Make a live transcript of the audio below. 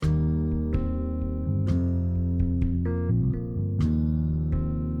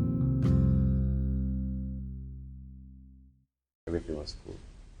was cool.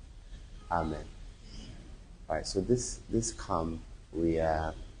 Amen. All right, so this camp, we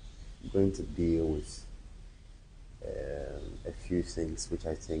are going to deal with a few things which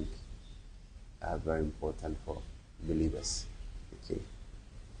I think are very important for believers. Okay.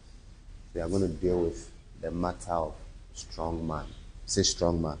 We are going to deal with the matter of strong man. Say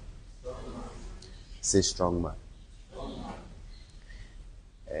strong man. Say strong man.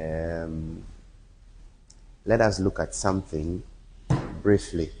 Let us look at something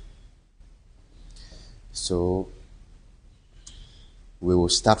briefly. So we will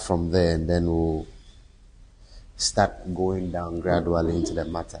start from there and then we'll start going down gradually into the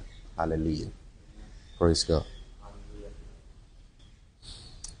matter. Hallelujah. Praise God.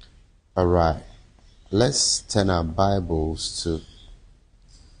 All right. Let's turn our Bibles to,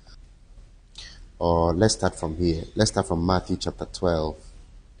 or let's start from here. Let's start from Matthew chapter 12.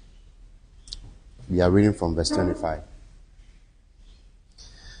 We are reading from verse 25.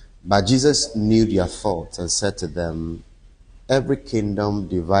 But Jesus knew their thoughts and said to them, every kingdom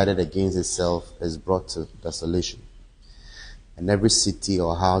divided against itself is brought to desolation, and every city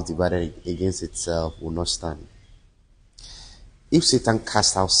or house divided against itself will not stand. If Satan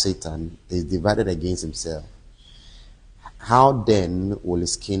cast out Satan, he is divided against himself. How then will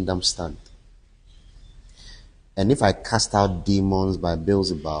his kingdom stand? And if I cast out demons by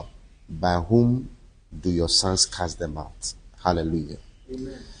Beelzebub, by whom do your sons cast them out? Hallelujah.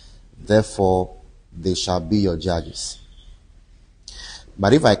 Amen. Therefore, they shall be your judges.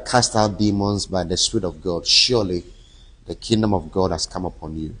 But if I cast out demons by the Spirit of God, surely the kingdom of God has come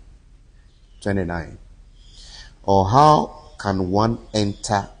upon you. 29. Or how can one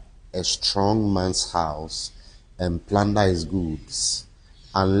enter a strong man's house and plunder his goods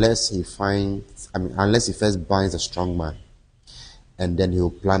unless he first binds a strong man, and then he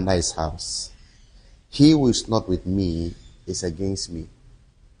will plunder his house? He who is not with me is against me.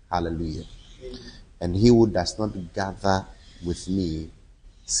 Hallelujah. Amen. And he who does not gather with me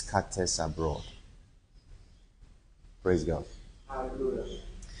scatters abroad. Praise God. Hallelujah.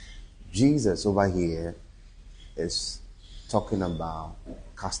 Jesus over here is talking about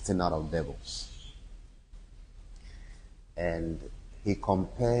casting out of devils. And he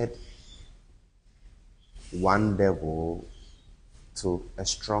compared one devil to a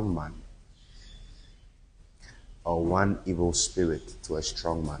strong man, or one evil spirit to a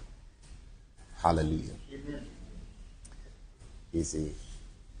strong man. Hallelujah. Amen. You see,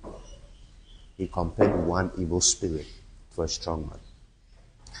 he compared one evil spirit to a strong man.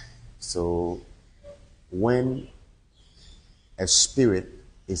 So when a spirit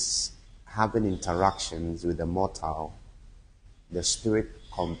is having interactions with the mortal, the spirit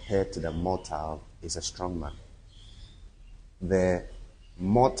compared to the mortal is a strong man. The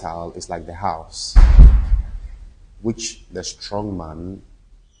mortal is like the house, which the strong man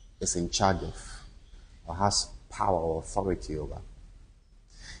is in charge of, or has power or authority over.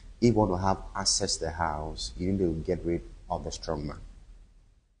 If you want to have access to the house, you need to get rid of the strong man.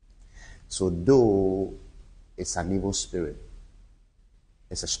 So though it's an evil spirit,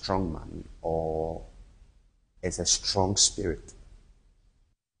 it's a strong man, or it's a strong spirit.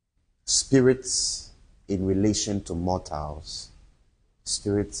 Spirits in relation to mortals,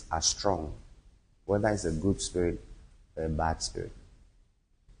 spirits are strong, whether it's a good spirit or a bad spirit.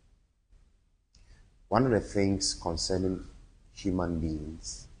 One of the things concerning human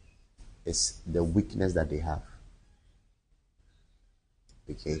beings is the weakness that they have.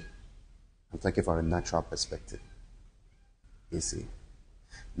 Okay? I'm talking from a natural perspective. You see?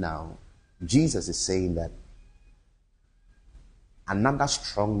 Now, Jesus is saying that another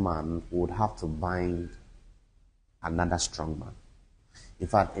strong man would have to bind another strong man. In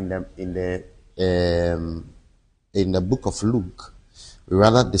fact, in the book of Luke,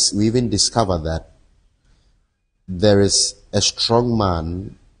 we even discover that there is a strong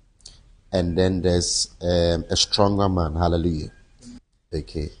man and then there's a stronger man. Hallelujah.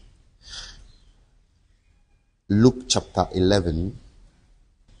 Okay. Luke chapter 11,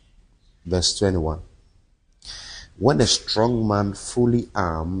 verse 21. When a strong man fully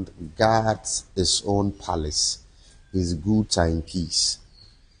armed guards his own palace, his goods are in peace.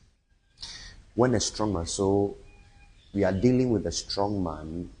 When a strong man, so we are dealing with a strong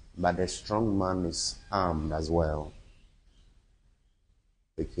man, but the strong man is armed as well.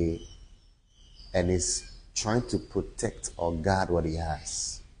 Okay? And is trying to protect or guard what he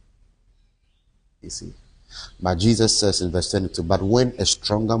has. You see? But Jesus says in verse 22, but when a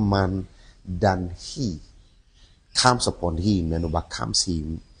stronger man than he comes upon him and overcomes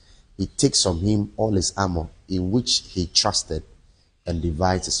him, he takes from him all his armor in which he trusted and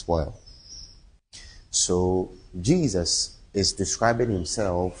divides his spoil. So Jesus is describing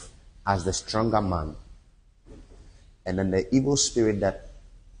himself as the stronger man, and then the evil spirit that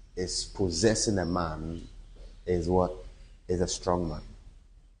is possessing a man is what? Is a strong man.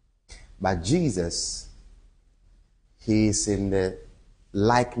 But Jesus, he is in the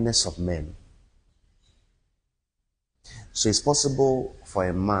likeness of men. So it's possible for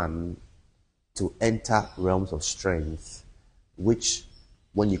a man to enter realms of strength, which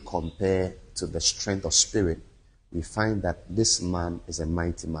when you compare to the strength of spirit, we find that this man is a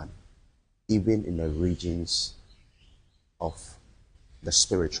mighty man, even in the regions of the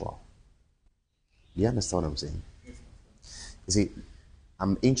spiritual. Do you understand what I'm saying? You see,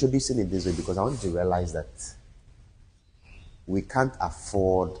 I'm introducing it this way because I want you to realize that we can't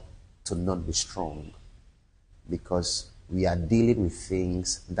afford to not be strong, because we are dealing with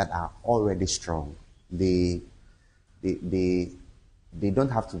things that are already strong. They don't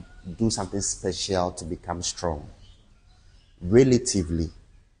have to do something special to become strong. Relatively,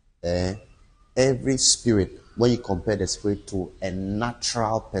 every spirit, when you compare the spirit to a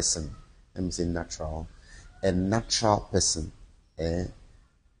natural person, let me say natural, a natural person,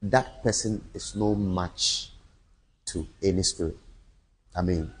 that person is no match to any spirit. I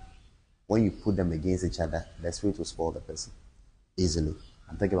mean, when you put them against each other, the spirit will spoil the person easily.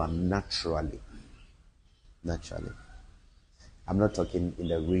 I'm talking about naturally. Naturally. I'm not talking in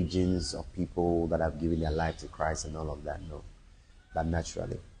the regions of people that have given their life to Christ and all of that, no. But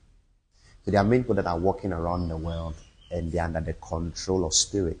naturally. So there are many people that are walking around the world and they are under the control of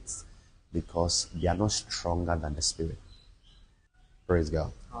spirits because they are not stronger than the spirit. Praise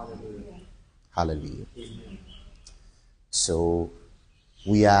God. Hallelujah. Hallelujah. Amen. So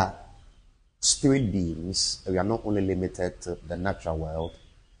we are spirit beings. We are not only limited to the natural world.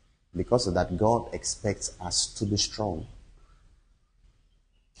 Because of that, God expects us to be strong.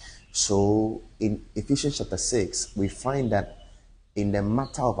 So in Ephesians chapter 6, we find that in the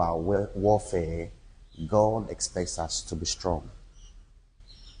matter of our warfare, God expects us to be strong.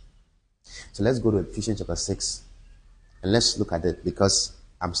 So let's go to Ephesians chapter 6 and let's look at it, because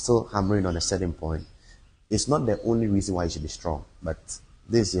I'm still hammering on a certain point. It's not the only reason why you should be strong, but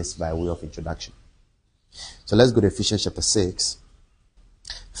this is just by way of introduction. So let's go to Ephesians chapter 6.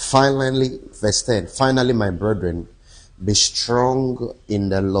 Finally, verse 10. Finally, my brethren, be strong in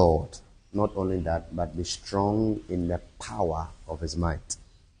the Lord. Not only that, but be strong in the power of his might.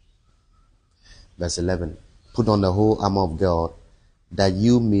 Verse 11. Put on the whole armor of God, that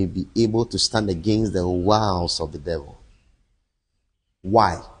you may be able to stand against the wiles of the devil.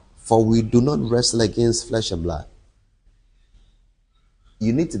 Why? For we do not wrestle against flesh and blood.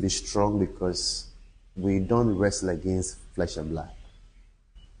 You need to be strong because we don't wrestle against flesh and blood.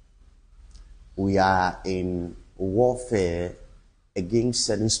 We are in warfare against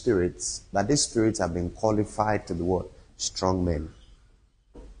certain spirits, but these spirits have been qualified to be what? Strong men.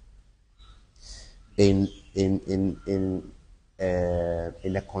 In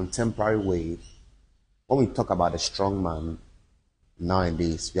a contemporary way, when we talk about a strong man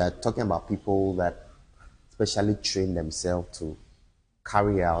nowadays, we are talking about people that specially train themselves to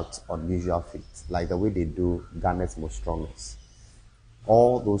carry out unusual feats, like the way they do Ghana's most strongest.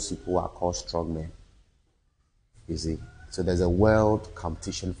 All those people are called strong men. You see, so there's a world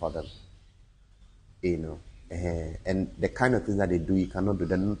competition for them. You know, and the kind of things that they do, you cannot do.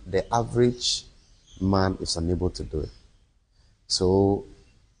 The average man is unable to do it. So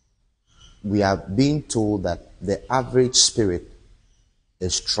we are being told that the average spirit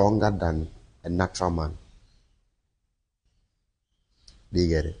is stronger than a natural man. Do you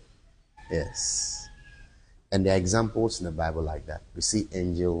get it? Yes. And there are examples in the Bible like that. We see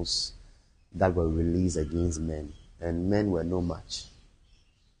angels that were released against men, and men were no match.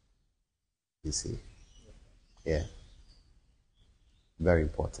 You see? Yeah. Very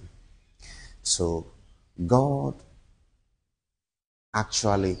important. So, God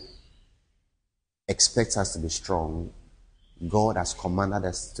actually expects us to be strong. God has commanded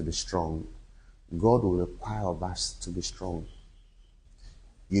us to be strong. God will require of us to be strong.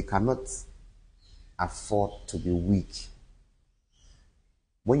 You cannot afford to be weak.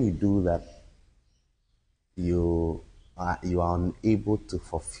 When you do that, you are unable to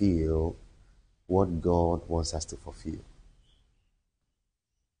fulfill what God wants us to fulfill.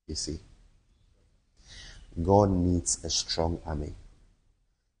 You see, God needs a strong army.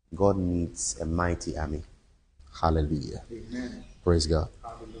 God needs a mighty army. Hallelujah. Amen. Praise God.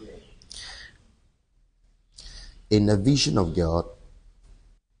 Hallelujah. In the vision of God,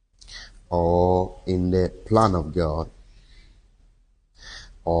 or in the plan of God,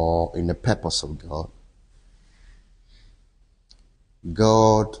 or in the purpose of God,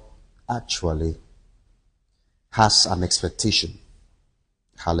 God actually has an expectation.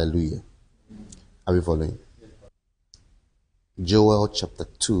 Hallelujah. Are we following? Joel chapter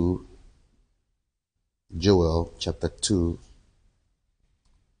 2. Joel chapter 2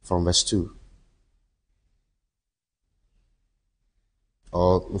 from verse 2.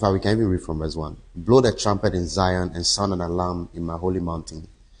 Or in fact, we can even read from verse 1. Blow the trumpet in Zion and sound an alarm in my holy mountain.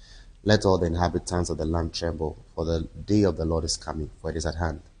 Let all the inhabitants of the land tremble, for the day of the Lord is coming, for it is at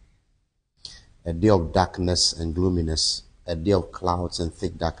hand. A day of darkness and gloominess, a day of clouds and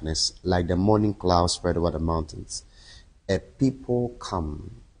thick darkness, like the morning clouds spread over the mountains. A people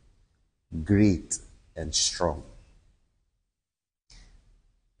come, great and strong.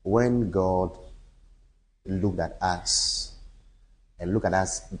 When God looked at us, and look at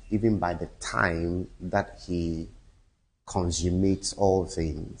us even by the time that he consummates all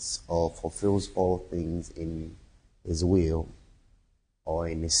things or fulfills all things in his will or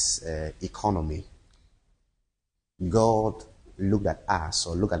in his economy, God looked at us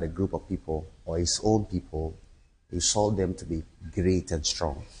or looked at a group of people or his own people. He saw them to be great and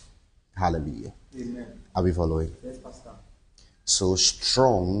strong. Hallelujah. Amen. Are we following? Yes, Pastor. So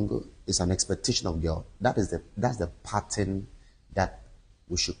strong is an expectation of God. That's the pattern that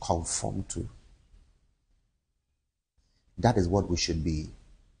we should conform to. That is what we should be.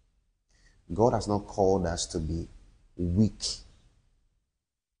 God has not called us to be weak,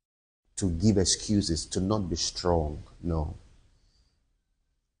 to give excuses, to not be strong. No.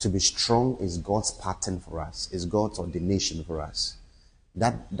 To be strong is God's pattern for us. Is God's ordination for us.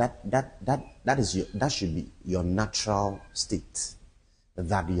 That should be your natural state,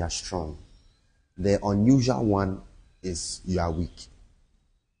 that you are strong. The unusual one is you are weak.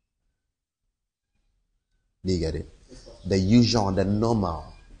 Do you get it? The usual, the normal.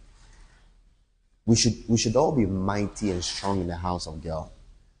 We should all be mighty and strong in the house of God,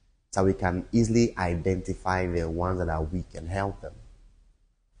 so we can easily identify the ones that are weak and help them,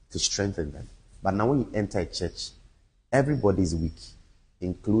 to strengthen them. But now when you enter a church, everybody is weak,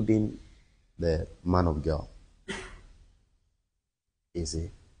 including the man of God. You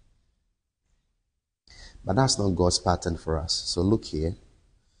see? But that's not God's pattern for us. So look here.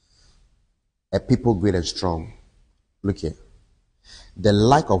 A people great and strong. Look here. The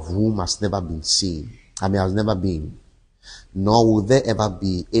like of whom has never been seen. Has never been. Nor will there ever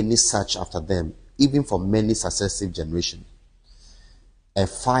be any such after them, even for many successive generations. A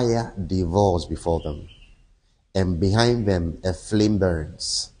fire devours before them, and behind them a flame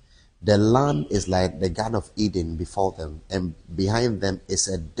burns. The land is like the Garden of Eden before them, and behind them is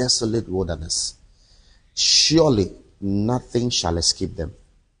a desolate wilderness. Surely nothing shall escape them.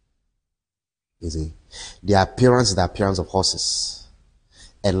 You see, their appearance is the appearance of horses,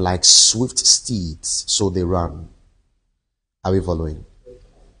 and like swift steeds, so they run. Are we following?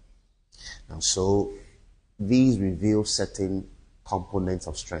 Now, so these reveal certain components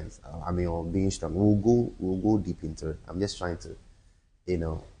of strength. Or being strong. We'll go deep into it. I'm just trying to,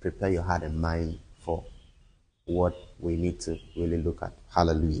 prepare your heart and mind for what we need to really look at.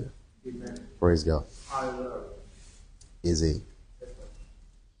 Hallelujah. Amen. Praise God. Hallelujah. Is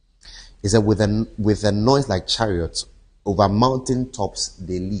it with a noise like chariots over mountain tops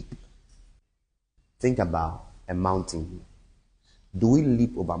they leap? Think about a mountain. Do we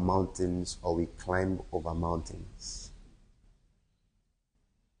leap over mountains or we climb over mountains?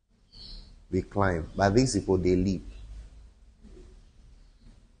 We climb. But these people, they leap.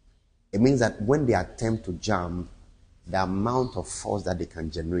 It means that when they attempt to jump, the amount of force that they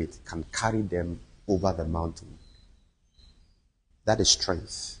can generate can carry them over the mountain. That is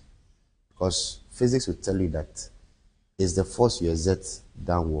strength. Because physics will tell you that it's the force you exert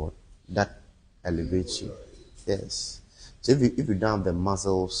downward that elevates you. Yes. So if you don't have the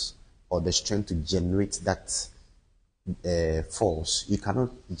muscles or the strength to generate that force, you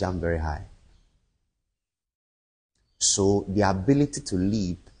cannot jump very high. So the ability to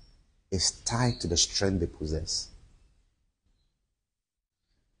leap is tied to the strength they possess.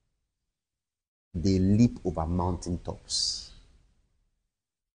 They leap over mountain tops.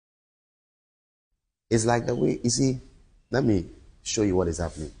 It's like the way, you see, let me show you what is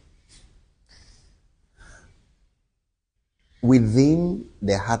happening. Within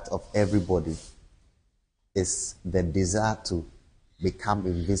the heart of everybody is the desire to become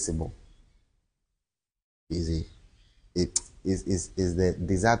invisible. You see, it is the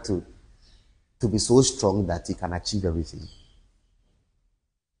desire to be so strong that you can achieve everything. Do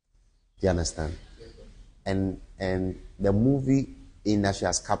you understand? And the movie industry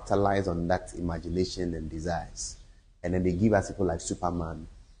has capitalized on that imagination and desires. And then they give us people like Superman.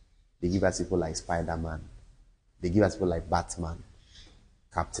 They give us people like Spider-Man. They give us people like Batman,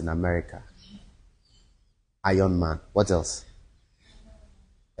 Captain America. Iron Man. What else?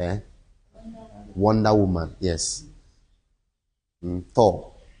 Eh? Wonder Woman. Yes.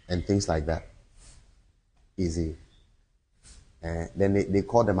 Thor and things like that. Easy. Then they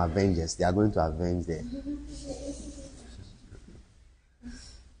call them Avengers. They are going to avenge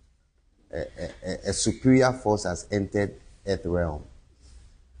a superior force has entered Earth realm.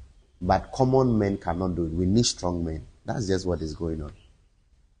 But common men cannot do it. We need strong men. That's just what is going on.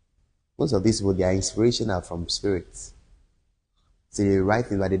 Most of these people, their inspiration are from spirits. So they write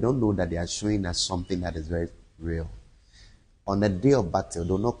things, but they don't know that they are showing us something that is very real. On the day of battle,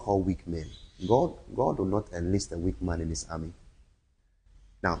 do not call weak men. God will not enlist a weak man in his army.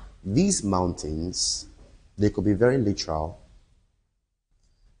 Now, these mountains, they could be very literal,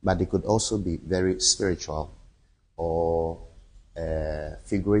 but they could also be very spiritual or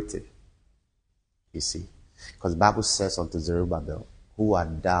figurative. You see, because the Bible says unto Zerubbabel, "Who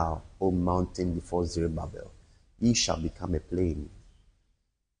art thou, O mountain before Zerubbabel? Ye shall become a plain."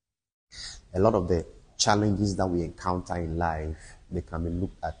 A lot of the challenges that we encounter in life, they can be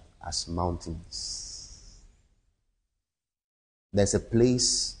looked at as mountains. There's a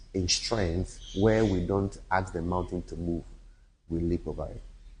place in strength where we don't ask the mountain to move, we leap over it.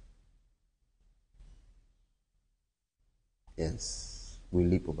 Yes, we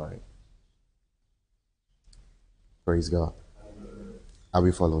leap over it. Praise God. Are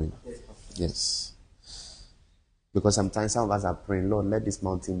we following? Yes. Because sometimes some of us are praying, Lord, let this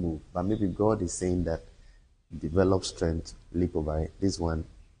mountain move. But maybe God is saying that develop strength, leap over it. This one,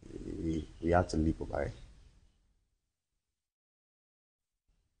 we have to leap over it.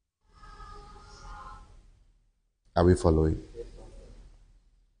 Are we following?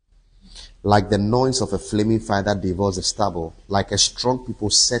 Like the noise of a flaming fire that devours the stubble, like a strong people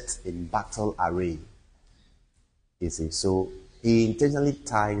set in battle array. You see, so he intentionally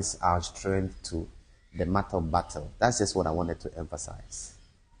ties our strength to the matter of battle. That's just what I wanted to emphasize.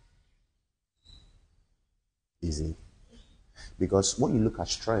 You see, because when you look at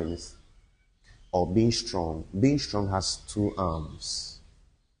strength or being strong has two arms.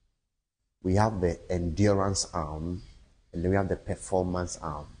 We have the endurance arm and then we have the performance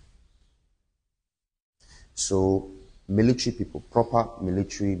arm. So military people, proper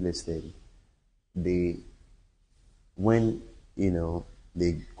military listed, when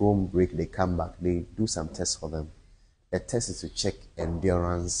they go on break, they come back, they do some tests for them. The test is to check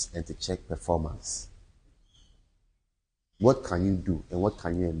endurance and to check performance. What can you do and what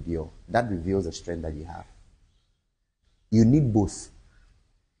can you endure? That reveals the strength that you have. You need both.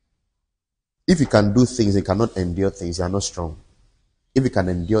 If you can do things and cannot endure things, you are not strong. If you can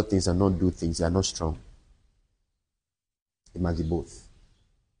endure things and not do things, you are not strong. It must be both.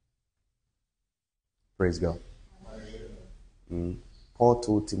 Praise God. Paul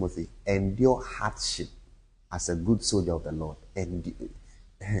told Timothy, endure hardship as a good soldier of the Lord. And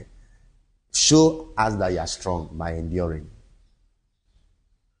show us that you are strong by enduring.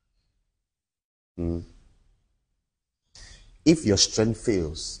 If your strength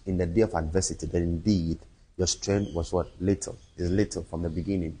fails in the day of adversity, then indeed your strength was what? Little. It's little from the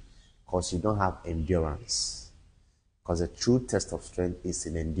beginning because you don't have endurance. Because the true test of strength is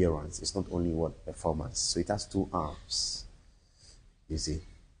in endurance. It's not only what? Performance. So it has two arms. You see?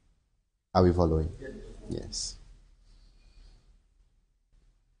 Are we following? Yes.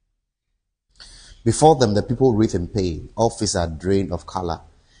 Before them, the people writhe in pain. All faces are drained of color.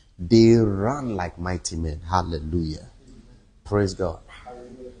 They run like mighty men. Hallelujah. Praise God.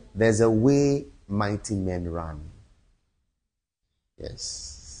 There's a way mighty men run.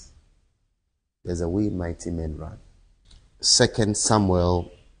 Yes. There's a way mighty men run. 2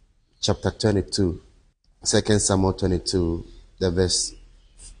 Samuel chapter 22. 2 Samuel 22, the verse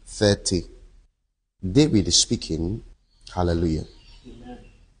 30. David is speaking. Hallelujah. Amen.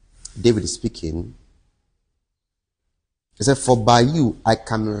 David is speaking. He said, "For by you I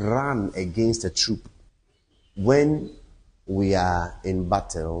can run against a troop." When we are in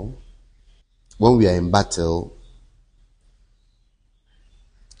battle,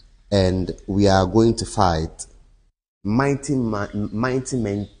 and we are going to fight, mighty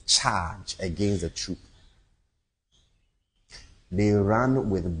men charge against the troop. They run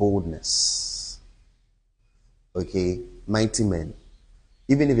with boldness. Okay, mighty men.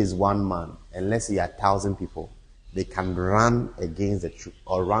 Even if it's one man, unless you are 1,000 people, they can run against the troop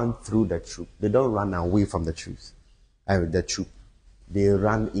or run through the troop. They don't run away from the troop. They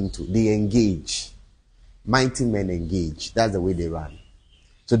they engage. Mighty men engage. That's the way they run.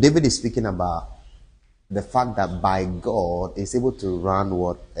 So David is speaking about the fact that by God is able to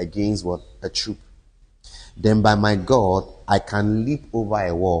run against a troop. Then by my God, I can leap over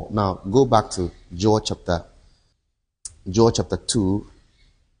a wall. Now go back to Joel chapter Joel chapter 2,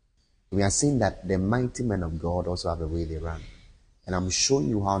 we are seeing that the mighty men of God also have a way they run. And I'm showing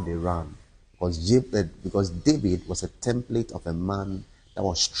you how they run. Because David was a template of a man that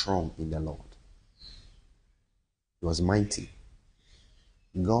was strong in the Lord. He was mighty.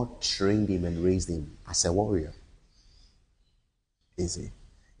 God trained him and raised him as a warrior. You see?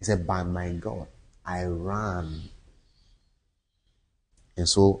 He said, by my God, I ran. And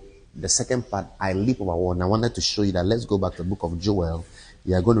so the second part, I leap over wall. And I wanted to show you that. Let's go back to the book of Joel.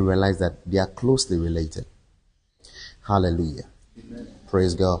 You are going to realize that they are closely related. Hallelujah. Amen.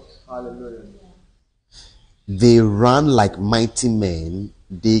 Praise God. Hallelujah. They ran like mighty men.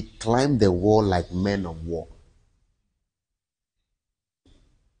 They climbed the wall like men of war.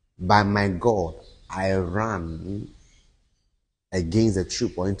 By my God, I ran against a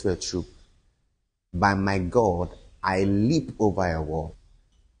troop or into a troop. By my God, I leap over a wall.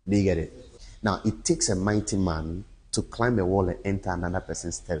 Do you get it? Now, it takes a mighty man to climb a wall and enter another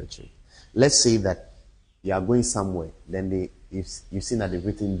person's territory. Let's say that you are going somewhere, then you've seen that they've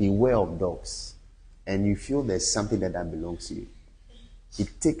written, beware of dogs, and you feel there's something that belongs to you.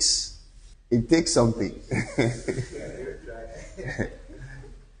 It takes something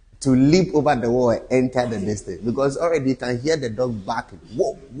to leap over the wall and enter the distance, because already you can hear the dog barking.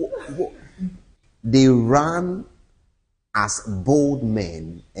 Whoa, whoa, whoa. They run as bold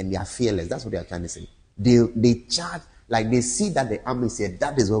men and they are fearless. That's what they are trying to say. They charge, like they see that the army said,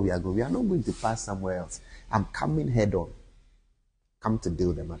 that is where we are going. We are not going to pass somewhere else. I'm coming head on. Come to deal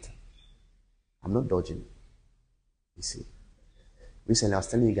with the matter. I'm not dodging. You see. Recently I was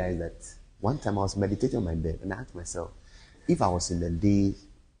telling you guys that one time I was meditating on my bed and I asked myself, if I was in the day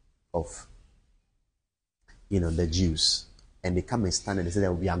of, the Jews, and they come and stand and they say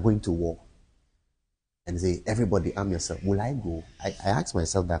that we are going to war, and say, everybody arm yourself, will I go? I asked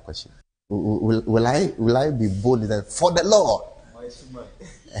myself that question. Will I be bold that for the Lord?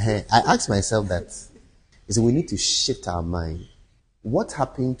 I asked myself that. You see, we need to shift our mind. What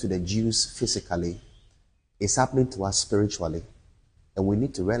happened to the Jews physically is happening to us spiritually, and we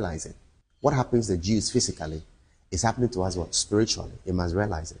need to realize it. What happens to the Jews physically is happening to us spiritually. You must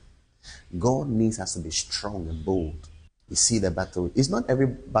realize it. God needs us to be strong and bold. You see the battle. It's not every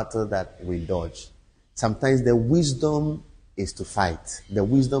battle that we dodge. Sometimes the wisdom is to fight. The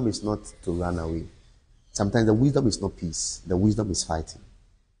wisdom is not to run away. Sometimes the wisdom is not peace. The wisdom is fighting.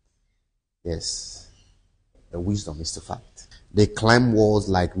 Yes. The wisdom is to fight. They climb walls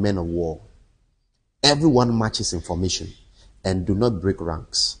like men of war. Everyone marches in formation and do not break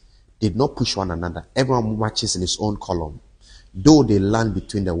ranks. They do not push one another. Everyone marches in his own column. Though they land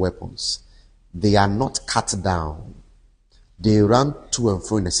between the weapons, they are not cut down. They run to and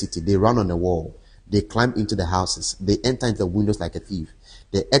fro in the city. They run on the wall. They climb into the houses. They enter into the windows like a thief.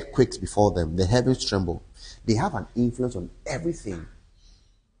 The earth quakes before them. The heavens tremble. They have an influence on everything.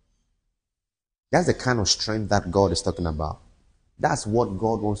 That's the kind of strength that God is talking about. That's what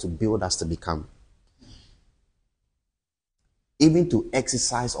God wants to build us to become. Even to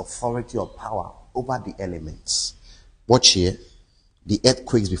exercise authority or power over the elements. Watch here. The earth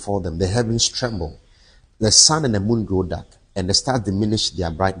quakes before them. The heavens tremble. The sun and the moon grow dark, and the stars diminish their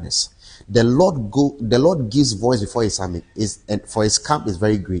brightness. The Lord gives voice before his army, and for his camp is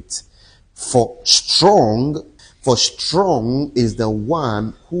very great. For strong is the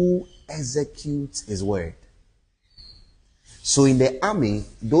one who executes his word. So in the army,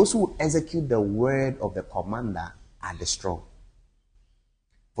 those who execute the word of the commander are the strong.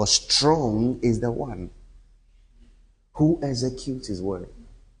 For strong is the one who executes his word.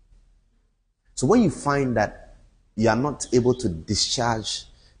 So when you find that you are not able to discharge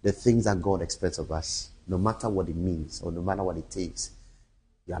the things that God expects of us, no matter what it means or no matter what it takes,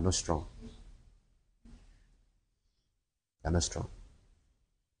 you are not strong. You are not strong.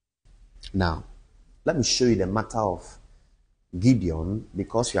 Now, let me show you the matter of Gideon,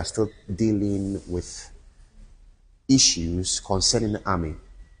 because we are still dealing with issues concerning the army,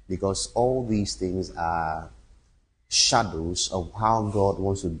 because all these things are shadows of how God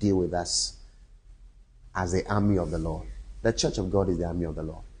wants to deal with us as the army of the Lord. The church of God is the army of the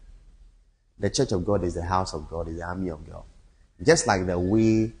Lord. The church of God is the house of God, is the army of God. Just like the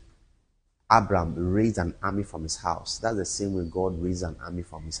way Abraham raised an army from his house, that's the same way God raised an army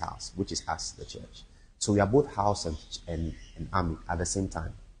from his house, which is us, the church. So we are both house and army at the same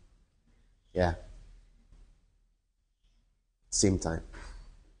time. Yeah. Same time.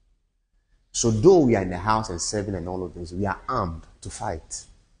 So though we are in the house and serving and all of this, we are armed to fight.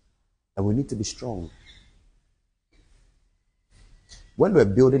 And we need to be strong. When we were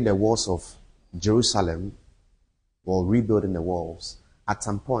building the walls of Jerusalem, or rebuilding the walls, at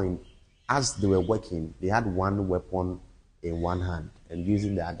some point, as they were working, they had one weapon in one hand and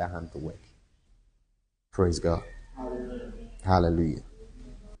using the other hand to work. Praise God. Hallelujah.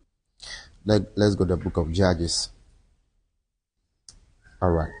 Let's go to the book of Judges.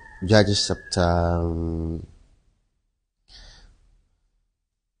 All right. Judges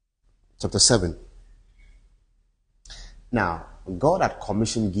chapter 7. Now, God had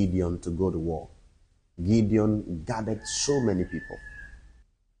commissioned Gideon to go to war. Gideon gathered so many people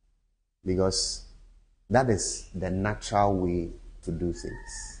because that is the natural way to do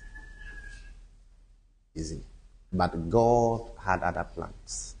things. Easy. But God had other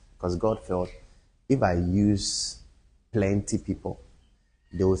plans because God felt if I use plenty people,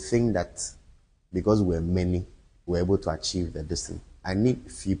 they will think that because we're many, we're able to achieve the distance. I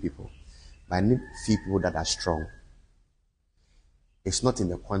need few people, but I need few people that are strong. It's not in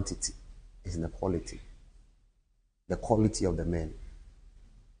the quantity, it's in the quality. The quality of the men.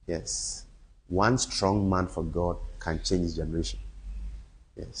 Yes. One strong man for God can change his generation.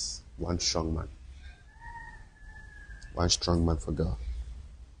 Yes. One strong man. One strong man for God.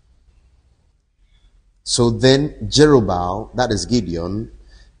 So then Jerubbaal, that is Gideon,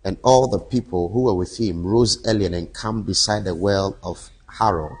 and all the people who were with him rose early and encamped beside the well of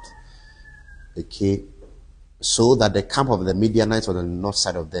Harod. Okay. So that the camp of the Midianites was on the north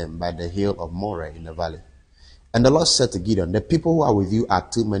side of them by the hill of Moreh in the valley. And the Lord said to Gideon, the people who are with you are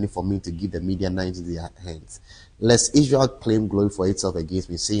too many for me to give the Midianites into their hands, lest Israel claim glory for itself against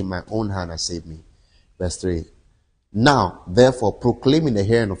me, saying, my own hand has saved me. Verse 3. Now, therefore, proclaim in the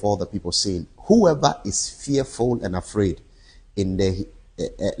hearing of all the people, saying, whoever is fearful and afraid,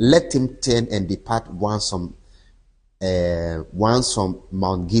 let him turn and depart once from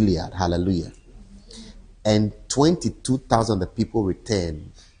Mount Gilead. Hallelujah. And 22,000 of the people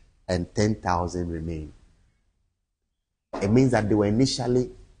returned, and 10,000 remained. It means that they were initially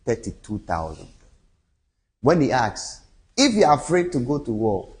 32,000. When he asks, if you are afraid to go to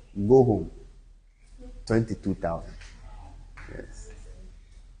war, go home. 22,000. Yes.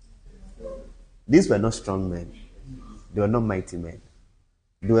 These were not strong men. They were not mighty men.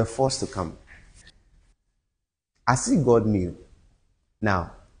 They were forced to come. I see God knew.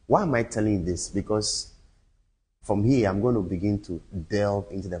 Now, why am I telling you this? Because from here, I'm going to begin to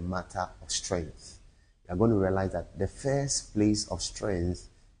delve into the matter of strength. You're going to realize that the first place of strength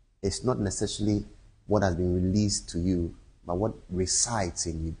is not necessarily what has been released to you, but what resides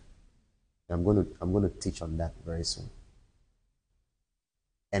in you. I'm going to teach on that very soon.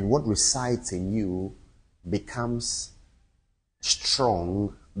 And what resides in you becomes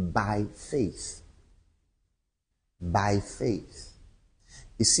strong by faith. By faith.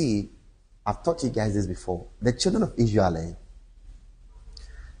 You see, I've taught you guys this before. The children of Israel,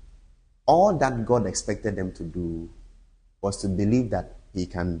 all that God expected them to do was to believe that He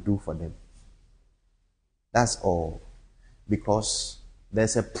can do for them. That's all. Because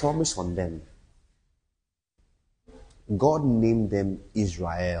there's a promise on them. God named them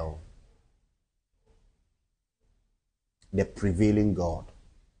Israel, the prevailing God,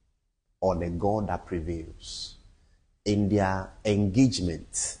 or the God that prevails. In their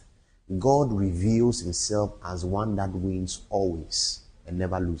engagement, God reveals Himself as one that wins always and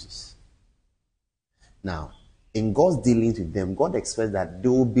never loses. Now, in God's dealings with them, God expects that they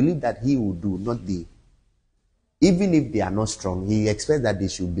will believe that He will do, not they. Even if they are not strong, He expects that they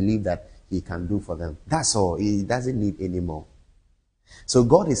should believe that He can do for them. That's all. He doesn't need any more. So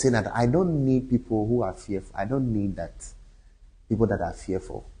God is saying that I don't need people who are fearful. I don't need that. People that are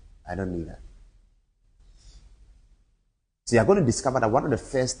fearful. I don't need that. So you're going to discover that one of the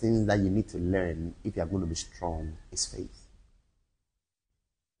first things that you need to learn if you're going to be strong is faith.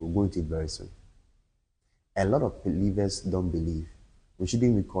 We're going to it very soon. A lot of believers don't believe. We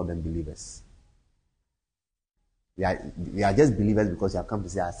shouldn't even call them believers. We are just believers because you have come to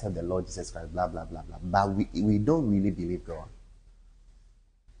say, I accept the Lord Jesus Christ, blah, blah, blah, blah. But we don't really believe God.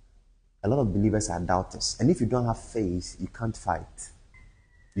 A lot of believers are doubters. And if you don't have faith, you can't fight.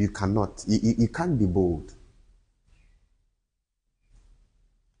 You cannot. You can't be bold.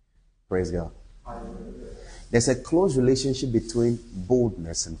 Praise God. There's a close relationship between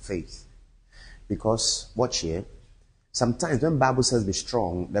boldness and faith. Because, watch here, sometimes when the Bible says be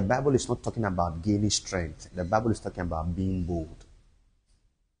strong, the Bible is not talking about gaining strength. The Bible is talking about being bold.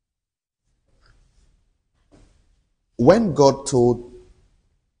 When God told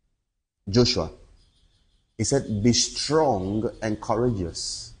Joshua, He said, be strong and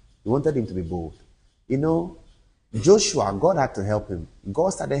courageous. He wanted him to be bold. You know, Joshua, God had to help him. God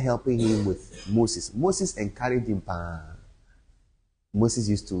started helping him with Moses. Moses encouraged him. Moses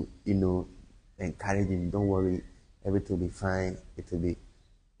used to, encourage him. Don't worry, everything will be fine. It will be.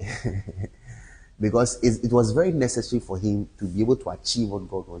 because it was very necessary for him to be able to achieve what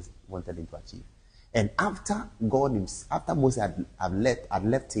God wanted him to achieve. And after Moses had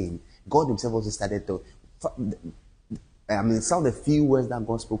left him, God himself also started to. Some of the few words that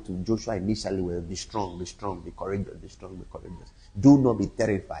God spoke to Joshua initially were, be strong, be courageous, be strong, be courageous. Do not be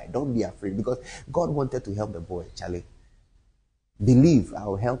terrified. Don't be afraid. Because God wanted to help the boy, Charlie. Believe, I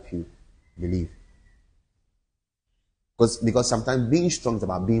will help you. Believe. Because sometimes being strong is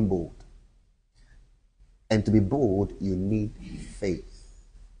about being bold. And to be bold, you need faith.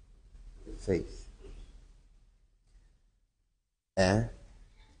 Faith.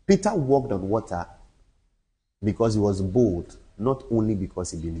 Peter walked on water because he was bold, not only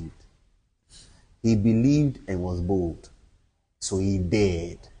because he believed. He believed and was bold. So he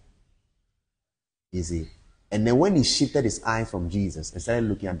dared. You see. And then when he shifted his eyes from Jesus and started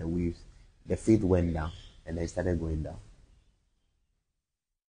looking at the waves, the faith went down and then started going down.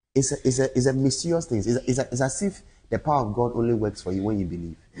 It's a mysterious thing. It's as if the power of God only works for you when you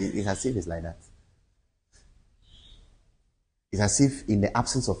believe. It's as if it's like that. It's as if in the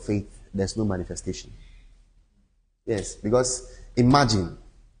absence of faith, there's no manifestation. Yes, because imagine,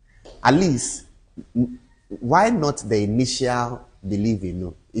 at least, why not the initial believing?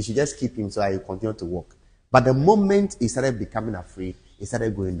 No, you should just keep him so I continue to walk. But the moment he started becoming afraid, he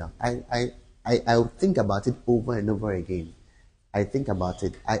started going down. I think about it over and over again. I think about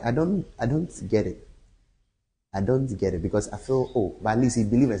it. I don't get it. I don't get it because I feel, but at least he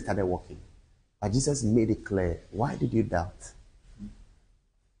believed and started walking. But Jesus made it clear. Why did you doubt?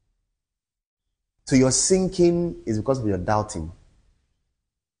 So your sinking is because of your doubting.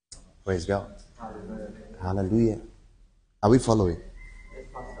 Praise God. Hallelujah. Are we following?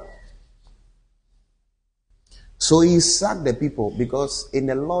 So he sacked the people because in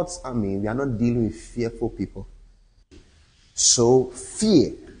the Lord's army, we are not dealing with fearful people. So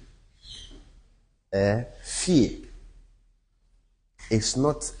fear is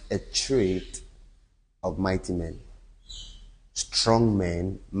not a trait of mighty men. Strong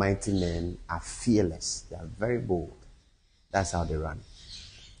men, mighty men are fearless. They are very bold. That's how they run.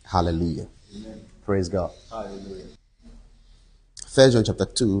 Hallelujah. Amen. Praise God. Hallelujah. 1 John chapter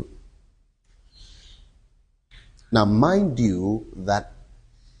 2. Now mind you that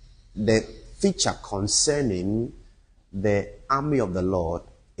the feature concerning the army of the Lord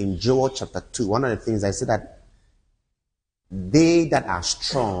in Joel chapter 2, one of the things I said that they that are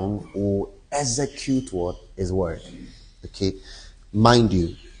strong will execute what is word. Okay, mind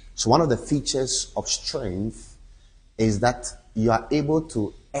you. So one of the features of strength is that you are able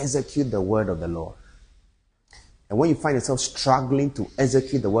to execute the word of the Lord. And when you find yourself struggling to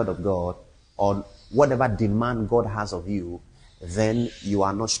execute the word of God or whatever demand God has of you, then you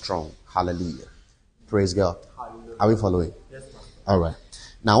are not strong. Hallelujah. Praise God. Hallelujah. Are we following? Yes, Master. All right.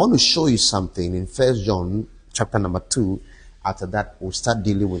 Now I want to show you something in 1 John chapter number 2. After that, we'll start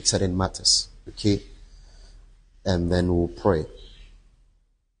dealing with certain matters. Okay? And then we'll pray.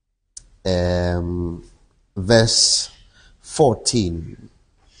 Verse 14.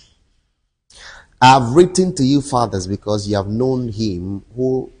 I have written to you, fathers, because you have known him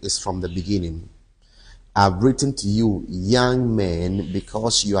who is from the beginning. I have written to you, young men,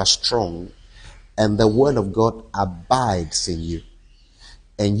 because you are strong, and the word of God abides in you,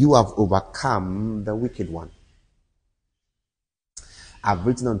 and you have overcome the wicked one. I have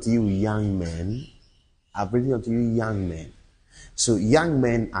written unto you, young men. I've written unto you, young men. So young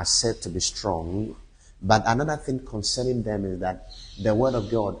men are said to be strong, but another thing concerning them is that the word of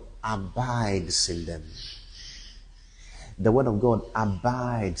God abides in them. The word of God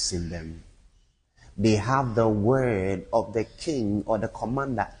abides in them. They have the word of the king or the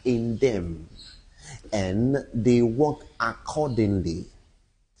commander in them, and they walk accordingly.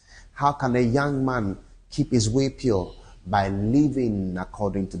 How can a young man keep his way pure? By living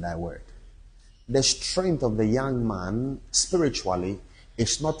according to thy word. The strength of the young man spiritually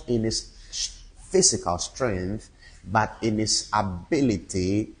is not in his physical strength, but in his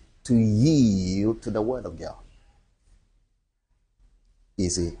ability to yield to the word of God.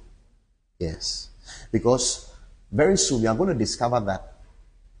 Easy? Yes. Because very soon we are going to discover that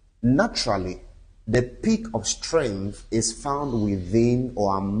naturally the peak of strength is found within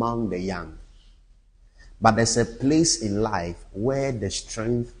or among the young. But there's a place in life where the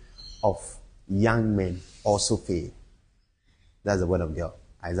strength of young men also fade. That's the word of God.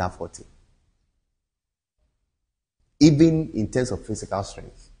 Isaiah 40. Even in terms of physical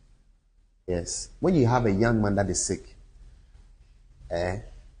strength. Yes. When you have a young man that is sick,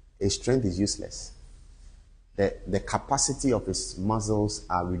 his strength is useless. The capacity of his muscles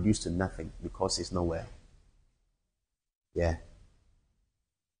are reduced to nothing because he's not well. Yeah.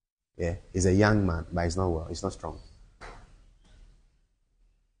 Yeah, he's a young man, but he's not well. He's not strong.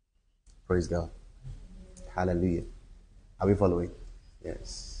 Praise God. Hallelujah. Are we following?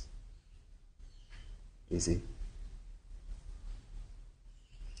 Yes. You see.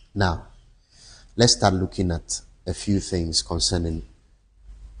 Now, let's start looking at a few things concerning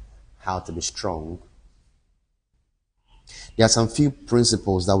how to be strong. There are some few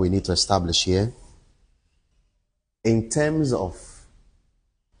principles that we need to establish here. In terms of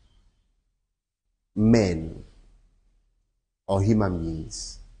men or human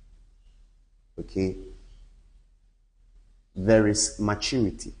beings, okay, there is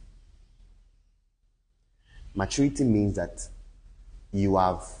maturity. Maturity means that you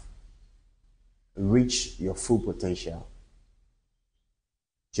have reached your full potential.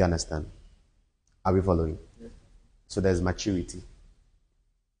 Do you understand? Are we following? Yes. So there's maturity.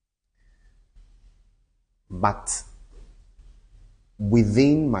 But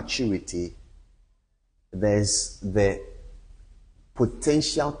within maturity, there's the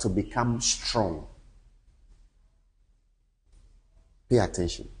potential to become strong. Pay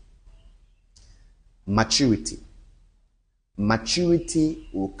attention. Maturity. Maturity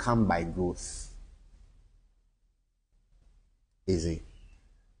will come by growth. Easy.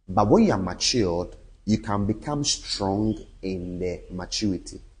 But when you are matured, you can become strong in the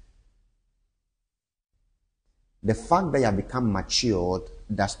maturity. The fact that you have become matured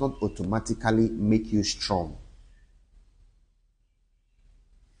does not automatically make you strong.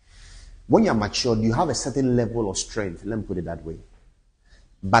 When you are matured, you have a certain level of strength. Let me put it that way.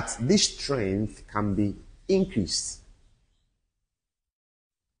 But this strength can be increased,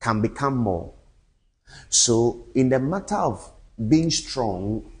 can become more. So, in the matter of being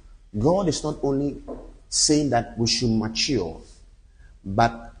strong, God is not only saying that we should mature,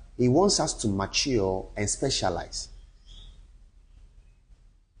 but He wants us to mature and specialize.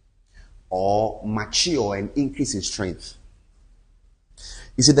 Or mature and increase in strength.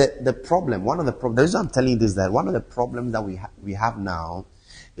 You see, the problem, one of the problems, the reason I'm telling you this, that one of the problems that we have now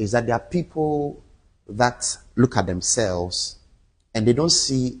is that there are people that look at themselves and they don't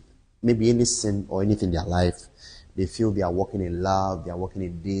see maybe any sin or anything in their life. They feel they are walking in love, they are walking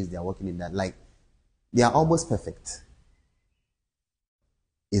in this, they are walking in that. Like, they are almost perfect.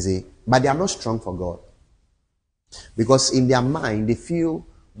 You see? But they are not strong for God. Because in their mind, they feel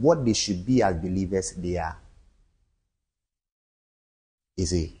what they should be as believers, they are. You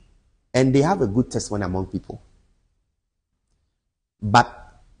see? And they have a good testimony among people. But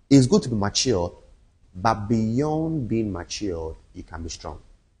it's good to be mature, but beyond being mature, you can be strong.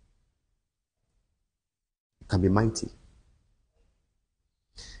 You can be mighty.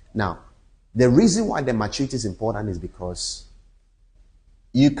 Now, the reason why the maturity is important is because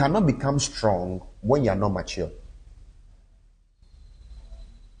you cannot become strong when you are not mature.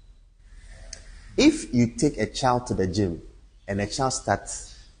 If you take a child to the gym and a child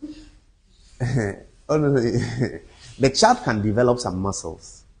starts, oh no, the child can develop some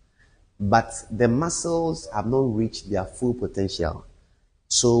muscles, but the muscles have not reached their full potential.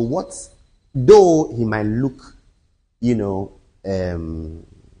 So though he might look, it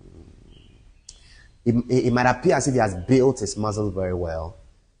might appear as if he has built his muscles very well,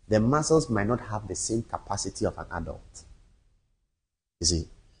 the muscles might not have the same capacity of an adult. You see?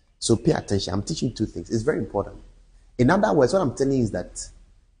 So pay attention. I'm teaching two things. It's very important. In other words, what I'm telling you is that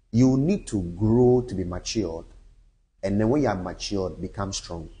you need to grow to be matured. And then when you are matured, become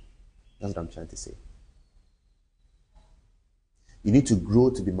strong. That's what I'm trying to say. You need to grow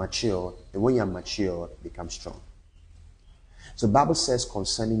to be matured. And when you are matured, become strong. So the Bible says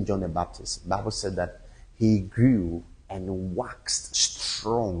concerning John the Baptist, the Bible said that he grew and waxed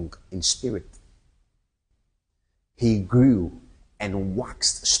strong in spirit. He grew and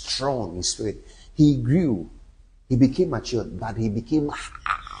waxed strong in spirit. He grew. He became mature, but he became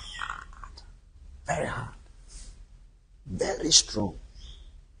hard. Very hard. Very strong.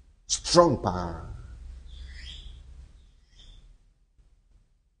 Strong power.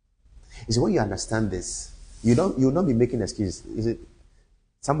 You see, when you understand this, you'll not be making excuses. Is it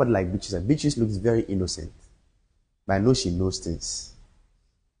somebody like Beatrice? Beatrice looks very innocent, but I know she knows things.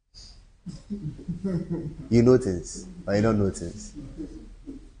 You know things, or you don't know things.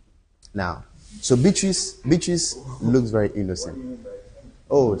 Now, so Beatrice looks very innocent.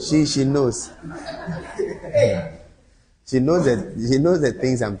 Oh, she knows. She knows the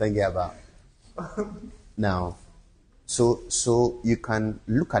things I'm thinking about. Now, so you can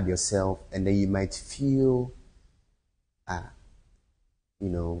look at yourself and then you might feel, I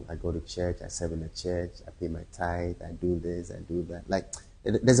go to church, I serve in the church, I pay my tithe, I do this, I do that. Like,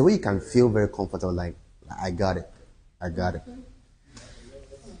 there's a way you can feel very comfortable, like I got it.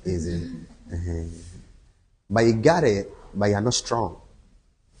 Is it? Uh-huh. But you got it, but you're not strong.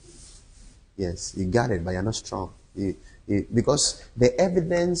 Yes, you got it, but you're not strong. Because the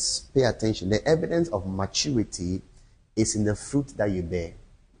evidence, pay attention, the evidence of maturity is in the fruit that you bear.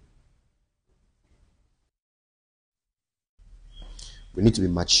 We need to be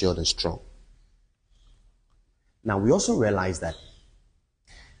matured and strong. Now, we also realize that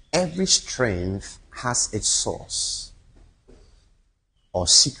every strength has its source or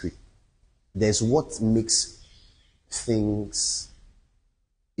secret. There's what makes things,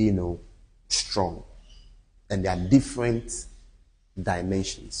 strong. And there are different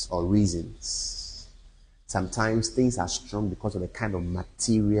dimensions or reasons. Sometimes things are strong because of the kind of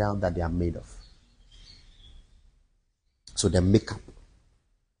material that they are made of. So the makeup.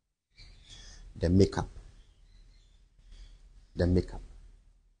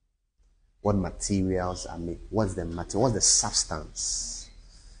 What materials are made? What's the material? What's the substance?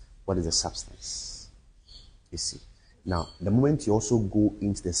 What is the substance? You see. Now, the moment you also go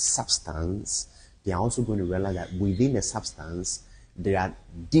into the substance, they are also going to realize that within the substance, there are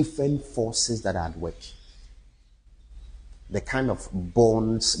different forces that are at work. The kind of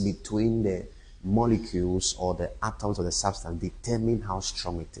bonds between the molecules or the atoms of the substance determine how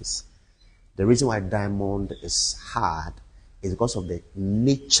strong it is. The reason why diamond is hard is because of the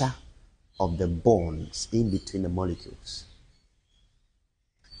nature of the bonds in between the molecules.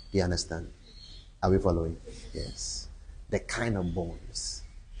 Do you understand? Are we following? Yes. The kind of bonds.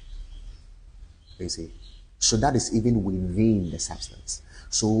 You see? So that is even within the substance.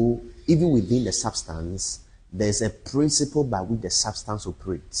 So even within the substance, there's a principle by which the substance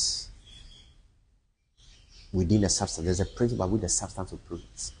operates. Within the substance, there's a principle by which the substance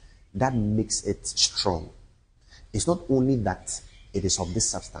operates. That makes it strong. It's not only that it is of this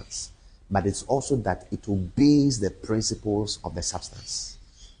substance, but it's also that it obeys the principles of the substance.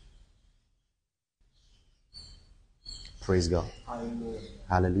 Praise God. Hallelujah.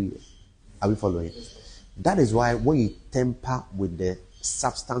 Hallelujah. Are we following? That is why when you temper with the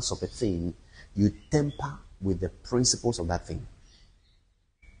substance of a thing, you temper with the principles of that thing.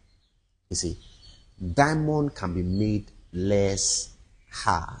 You see, diamond can be made less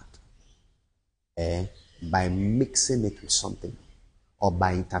hard by mixing it with something or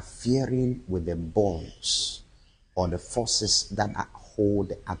by interfering with the bonds or the forces that hold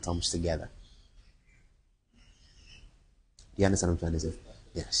the atoms together. Do you understand what I'm trying to say?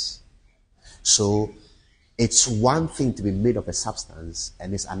 Yes. So it's one thing to be made of a substance,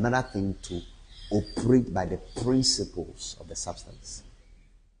 and it's another thing to operate by the principles of the substance.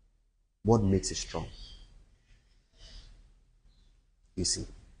 What makes it strong? You see.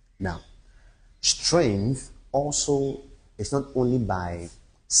 Now, strength also is not only by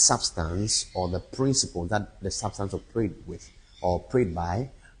substance or the principle that the substance operate with or operate by,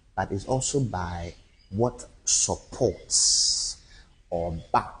 but it's also by what supports or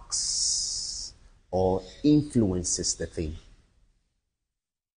backs or influences the thing.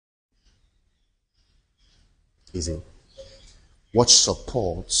 Is it? What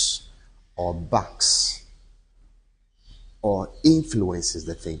supports or backs or influences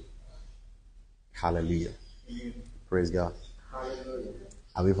the thing. Hallelujah. Praise God. Hallelujah.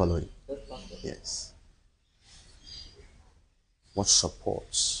 Are we following? Yes. What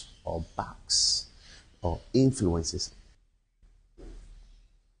supports or backs or influences.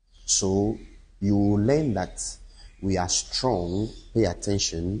 So you will learn that we are strong, pay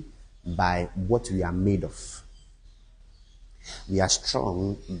attention, by what we are made of. We are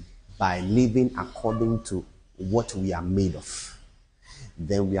strong by living according to what we are made of.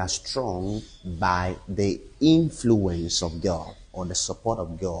 Then we are strong by the influence of God or the support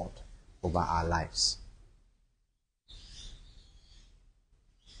of God over our lives.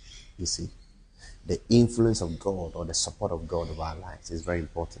 You see, the influence of God or the support of God over our lives is very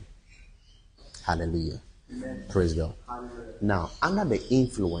important. Hallelujah. Amen. Praise God. Hallelujah. Now, under the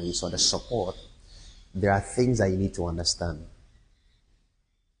influence or the support, there are things that you need to understand.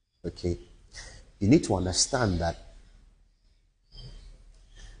 Okay? You need to understand that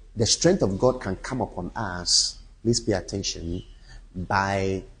the strength of God can come upon us, please pay attention,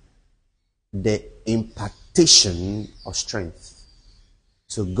 by the impartation of strength.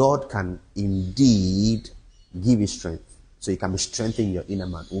 So God can indeed give you strength. So you can be strengthened in your inner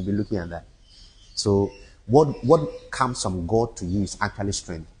man. We'll be looking at that. So what comes from God to you is actually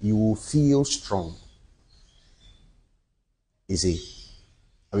strength. You will feel strong. You see?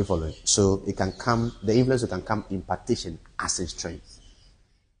 Are we following? So it can come, the influence can come impartation as a strength.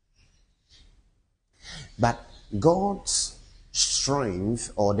 But God's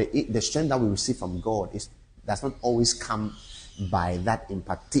strength or the strength that we receive from God does not always come by that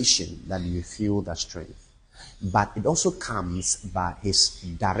impartation that you feel that strength. But it also comes by his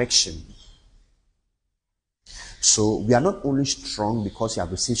direction. So we are not only strong because we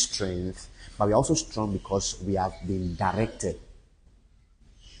have received strength, but we are also strong because we have been directed.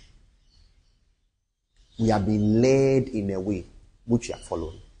 We have been led in a way which we are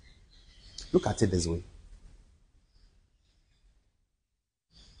following. Look at it this way.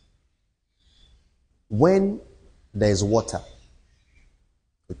 When there is water,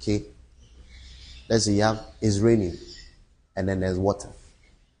 okay, let's say it's raining and then there's water.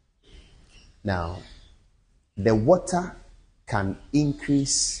 Now, the water can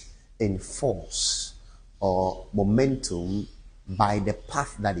increase in force or momentum by the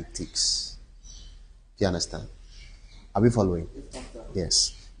path that it takes. Do you understand? Are we following?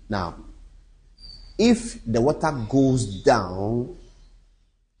 Yes. Now, if the water goes down,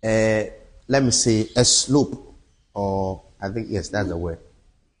 let me say a slope, or I think, yes, that's the word.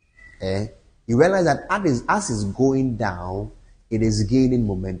 You realize that as it's going down, it is gaining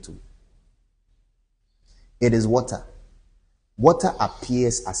momentum. It is water. Water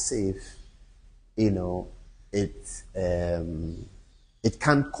appears as if, it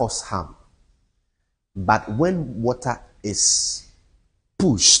can't cause harm. But when water is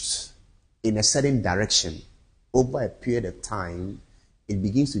pushed in a certain direction over a period of time, it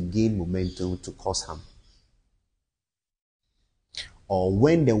begins to gain momentum to cause harm. Or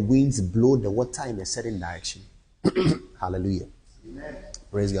when the winds blow the water in a certain direction. Hallelujah. Amen.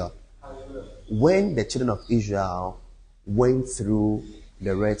 Praise God. Hallelujah. When the children of Israel went through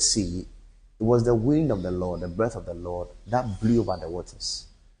the Red Sea, it was the wind of the Lord, the breath of the Lord, that blew over the waters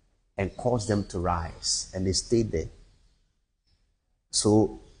and caused them to rise, and they stayed there.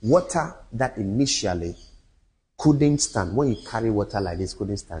 So water that initially couldn't stand, when you carry water like this,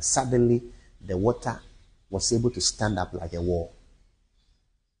 couldn't stand, suddenly the water was able to stand up like a wall.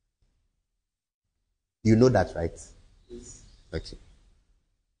 You know that, right? Yes. Okay.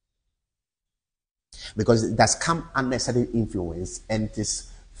 Because it has come under a certain influence and it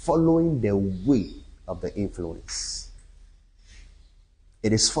is following the way of the influence.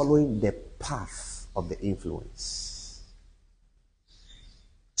 It is following the path of the influence.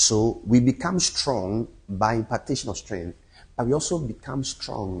 So we become strong by impartation of strength, but we also become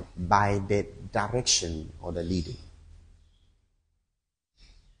strong by the direction or the leading.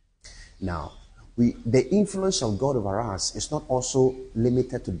 Now, the influence of God over us is not also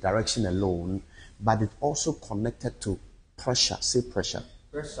limited to direction alone, but it's also connected to pressure. Say pressure.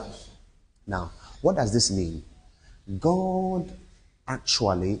 Pressure. Now, what does this mean? God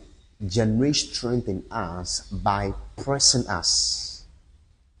actually generates strength in us by pressing us.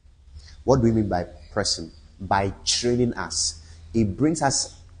 What do we mean by pressing? By training us. It brings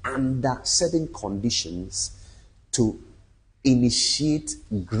us under certain conditions to initiate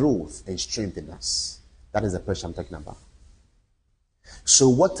growth and strength in us. That is the pressure I'm talking about. So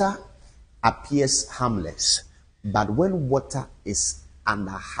water appears harmless, but when water is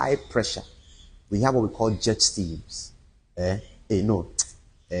under high pressure, we have what we call jet streams. There's a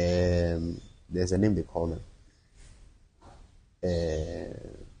name they call them.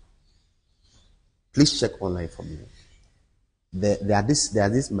 Please check online for me. There are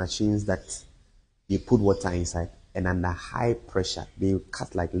these machines that you put water inside, and under high pressure, they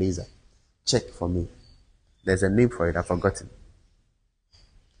cut like laser. Check for me. There's a name for it, I've forgotten.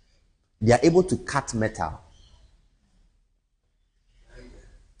 They are able to cut metal.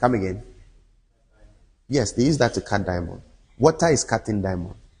 Come again? Yes, they use that to cut diamond. Water is cutting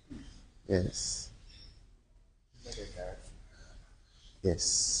diamond. Yes.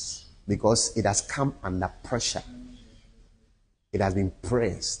 Yes. Because it has come under pressure. It has been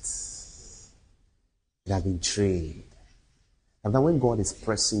pressed. It has been trained. And then when God is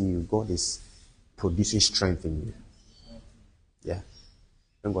pressing you, God is producing strength in you. Yeah.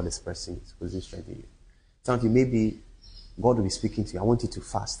 When God is pressing, it's producing strength in you. Some of you, maybe God will be speaking to you. I want you to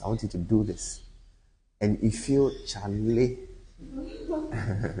fast. I want you to do this. And you feel, Charlie.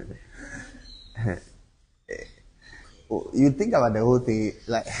 You think about the whole thing,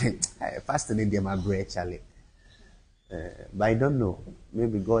 like, fasting in my bread, Charlie. But I don't know.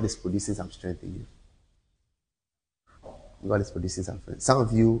 Maybe God is producing some strength in you. God is producing some strength. Some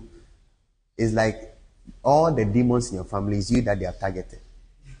of you, it's like all the demons in your family is you that they are targeted.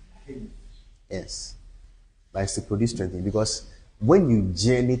 Yes. But it's to produce strength in you. Because when you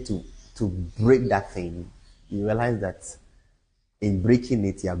journey to break that thing, you realize that in breaking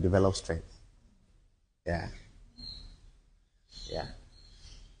it, you have developed strength. Yeah. Yeah.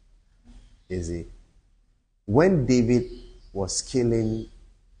 Easy. When David was killing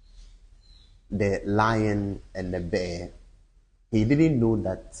the lion and the bear, He didn't know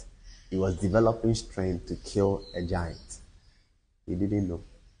that he was developing strength to kill a giant. He didn't know.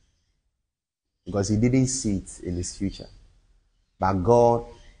 Because he didn't see it in his future. But God,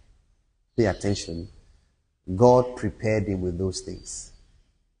 pay attention, God prepared him with those things.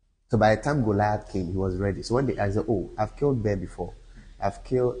 So by the time Goliath came, he was ready. So when I said, oh, I've killed bear before. I've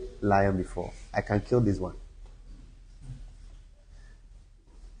killed lion before. I can kill this one.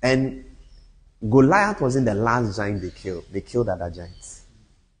 And Goliath wasn't the last giant they killed. They killed other giants.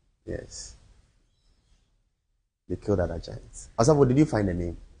 Yes. They killed other giants. Asafo, did you find the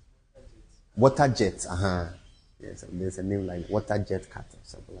name? Water jet. Yes, there's a name like water jet cat or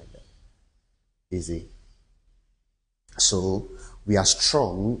something like that. Easy. So, we are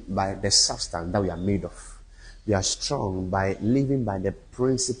strong by the substance that we are made of. We are strong by living by the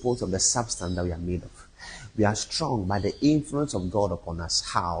principles of the substance that we are made of. We are strong by the influence of God upon us.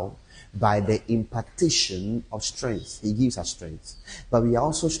 How? By the impartation of strength. He gives us strength. But we are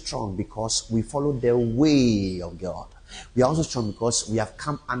also strong because we follow the way of God. We are also strong because we have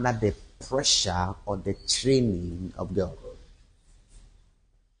come under the pressure or the training of God.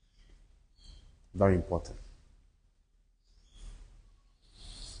 Very important.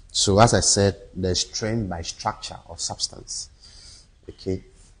 So as I said, there's strength by structure or substance. Okay?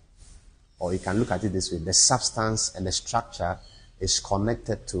 Or you can look at it this way. The substance and the structure is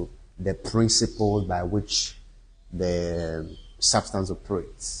connected to the principle by which the substance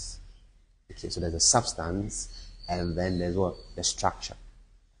operates. Okay, so there's a substance and then there's what? The structure.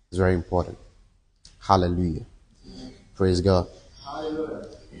 It's very important. Hallelujah. Praise God. Hallelujah.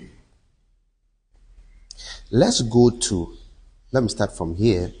 Let me start from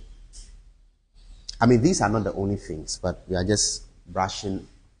here. I mean, these are not the only things, but we are just brushing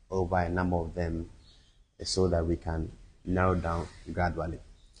over a number of them so that we can narrow down gradually.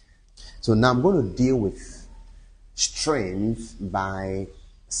 So now I'm going to deal with strength by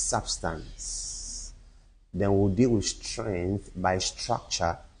substance. Then we'll deal with strength by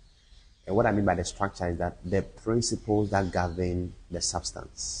structure. And what I mean by the structure is that the principles that govern the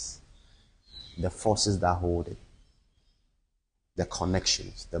substance, the forces that hold it, the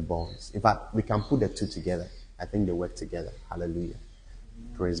connections, the bonds. In fact, we can put the two together. I think they work together. Hallelujah.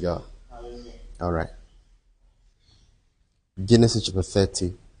 Praise God. Hallelujah. All right. Genesis chapter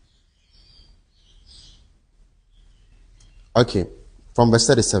 30. Okay, from verse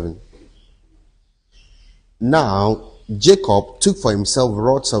 37. Now, Jacob took for himself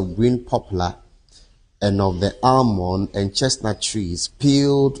rods of green poplar and of the almond and chestnut trees,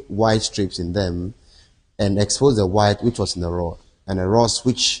 peeled white strips in them, and exposed the white which was in the rod. And the rods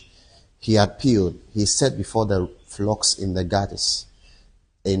which he had peeled, he set before the flocks in the gardens,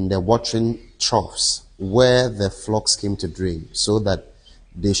 in the watering troughs, where the flocks came to drink, so that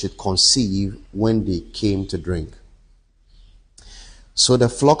they should conceive when they came to drink. So the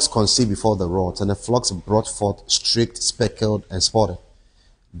flocks conceived before the rods, and the flocks brought forth streaked, speckled, and spotted.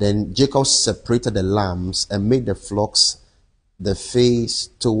 Then Jacob separated the lambs and made the flocks the face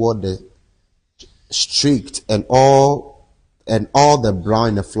toward the streaked, and all the brown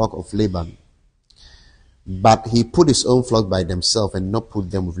in the flock of Laban. But he put his own flock by themselves and not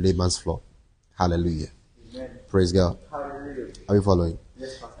put them with Laban's flock. Hallelujah. Amen. Praise God. Hallelujah. Are you following?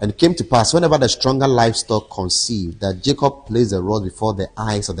 Yes, and it came to pass, whenever the stronger livestock conceived, that Jacob placed the rods before the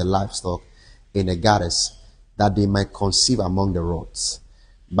eyes of the livestock in the gardens, that they might conceive among the rods.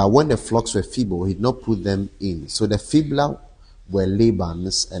 But when the flocks were feeble, he did not put them in. So the feebler were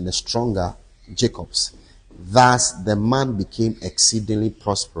Laban's, and the stronger Jacob's. Thus the man became exceedingly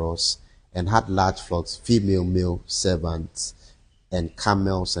prosperous, and had large flocks, female, male servants, and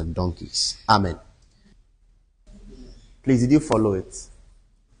camels and donkeys. Amen. Please, did you follow it?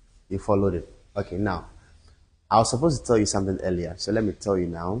 You followed it. Okay, now, I was supposed to tell you something earlier, so let me tell you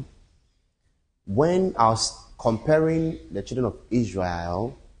now. When I was comparing the children of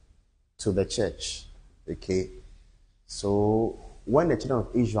Israel to the church, okay, so when the children of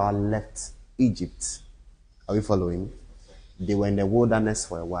Israel left Egypt, are we following? They were in the wilderness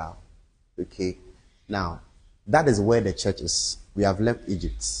for a while. Okay, now that is where the church is. We have left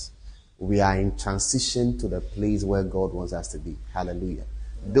Egypt. We are in transition to the place where God wants us to be. Hallelujah.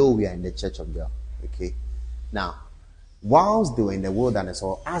 Though we are in the church of God. Okay, now whilst they were in the wilderness,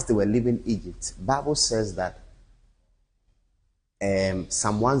 or as they were leaving Egypt, Bible says that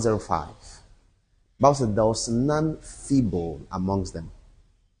Psalm 105, Bible said there was none feeble amongst them.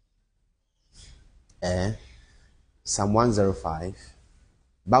 Psalm 105,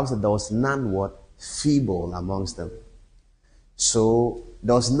 Bible said there was none what? Feeble amongst them. So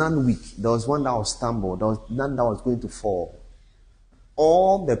there was none weak. There was one that was stumbled. There was none that was going to fall.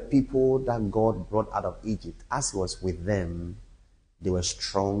 All the people that God brought out of Egypt, as he was with them, They were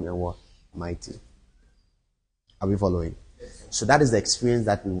strong and what? Mighty. Are we following? So that is the experience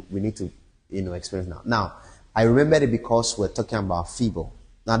that we need to, experience now. Now, I remember it because we're talking about feeble.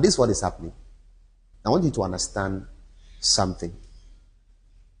 Now, this is what is happening. I want you to understand something.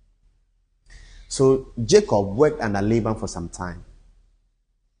 So, Jacob worked under Laban for some time.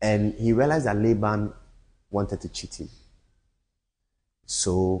 And he realized that Laban wanted to cheat him.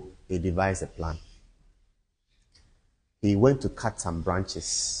 So, he devised a plan. He went to cut some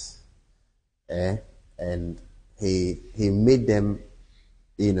branches. And he made them,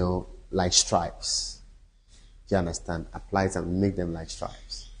 like stripes. Do you understand? Applied some, make them like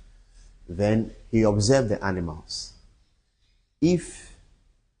stripes. Then he observed the animals. If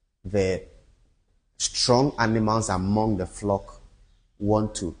the strong animals among the flock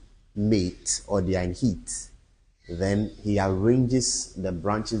want to mate or they are in heat, then he arranges the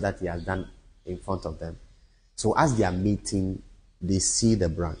branches that he has done in front of them. So as they are mating, they see the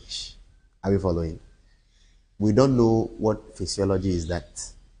branch. Are we following? We don't know what physiology is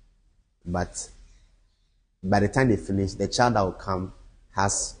that, but by the time they finish, the child that will come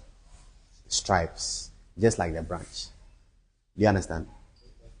has stripes, just like the branch. Do you understand?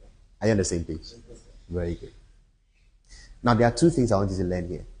 Are you on the same page? Very good. Now, there are two things I want you to learn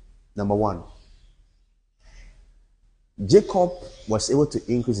here. Number one, Jacob was able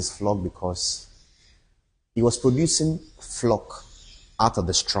to increase his flock because he was producing flock out of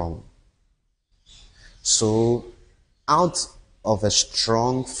the strong. So, out of a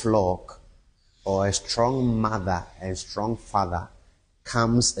strong flock or a strong mother and strong father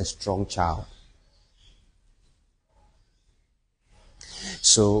comes a strong child.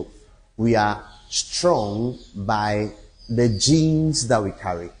 So, we are strong by the genes that we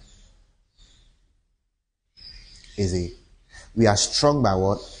carry. Is it? We are strong by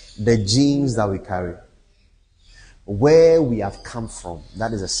what? The genes that we carry. Where we have come from.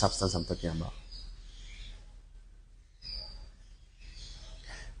 That is the substance I'm talking about.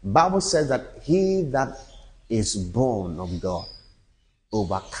 Bible says that he that is born of God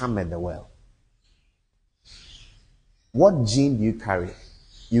overcometh the world. What gene do you carry?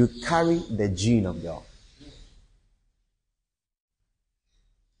 You carry the gene of God.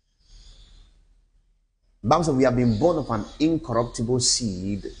 Bible says we have been born of an incorruptible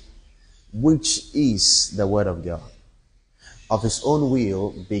seed, which is the word of God. Of his own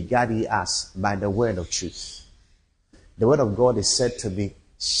will begat he us by the word of truth. The word of God is said to be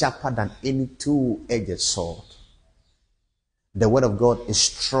sharper than any two-edged sword. The word of God is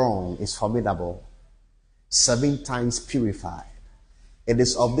strong, is formidable, 7 times purified. It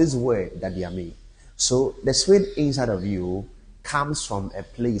is of this word that they are made. So the spirit inside of you comes from a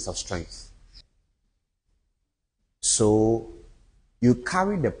place of strength. So you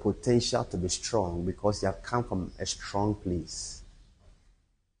carry the potential to be strong because you have come from a strong place.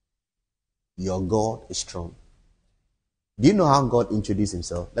 Your God is strong. Do you know how God introduced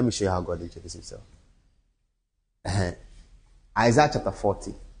himself? Let me show you how God introduced himself. Isaiah chapter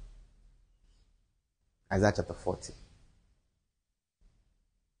 40. Isaiah chapter 40.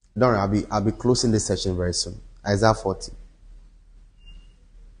 Don't worry, I'll be closing this session very soon. Isaiah 40.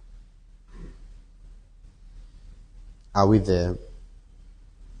 Are we there?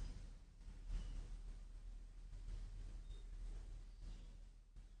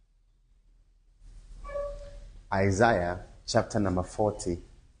 Isaiah chapter number 40.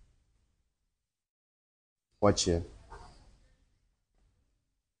 Watch here.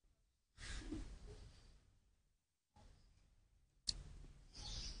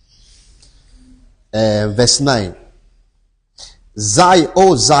 Verse 9.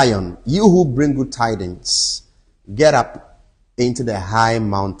 O Zion, you who bring good tidings, get up into the high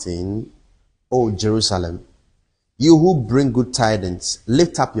mountain, O Jerusalem. You who bring good tidings,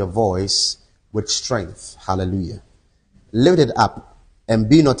 lift up your voice with strength. Hallelujah. Lift it up and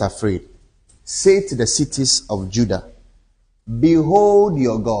be not afraid. Say to the cities of Judah, behold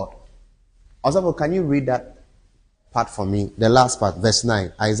your God. Also, can you read that part for me? The last part, verse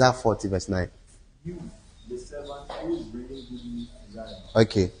 9. Isaiah 40, verse 9. You, the servant who bring good news to Zion.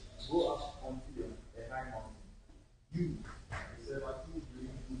 Okay. Go up unto the high mountain. You, the servant who bring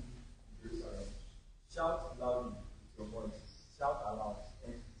good news to Jerusalem. Shout loudly with your voice. Shout aloud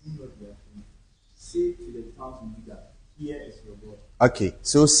and do not be afraid. Say to the towns in Judah, here is your God. Okay,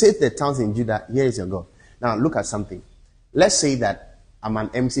 so say to the towns in Judah, here is your God. Now look at something. Let's say that I'm an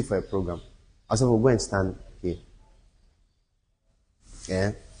MC for a program. I said, we'll go and stand here.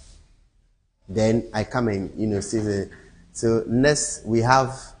 Yeah. Then I come and, say, so next we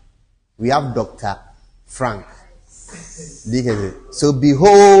have Dr. Frank. So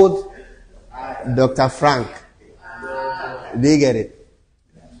behold Dr. Frank. They get it.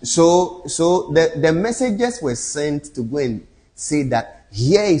 So the messengers were sent to go and say that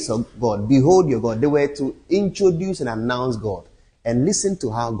here is your God, behold your God. They were to introduce and announce God. And listen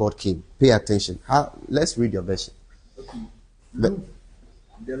to how God came. Pay attention. Let's read your version. Okay. Look,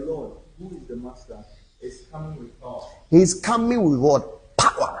 the Lord, who is the master, is coming with power. He's coming with what?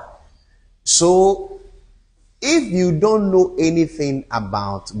 Power. So, if you don't know anything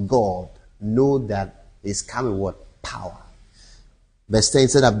about God, know that He's coming with what? Power. Verse 10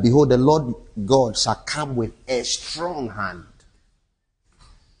 said that, behold, the Lord God shall come with a strong hand.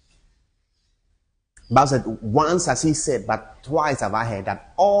 Bible said, once has He said, but twice have I heard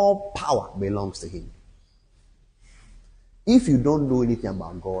that all power belongs to Him. If you don't know anything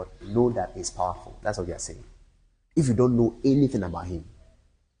about God, know that He's powerful. That's what they are saying. If you don't know anything about Him,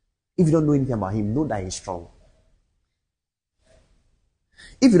 know that He's strong.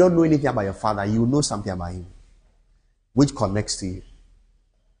 If you don't know anything about your father, you know something about him, which connects to you.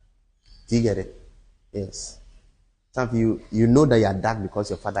 Do you get it? Yes. Some of you know that you are dark because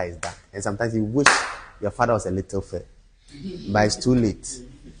your father is dark. And sometimes you wish your father was a little fair. But it's too late.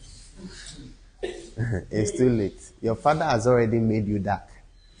 It's too late. Your father has already made you dark.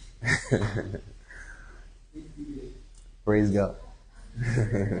 Praise God.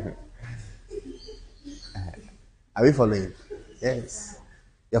 Are we following? Yes.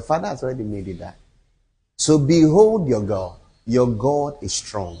 Your father has already made you dark. So behold your God. Your God is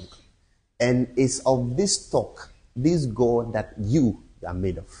strong. And it's of this stock, this God that you are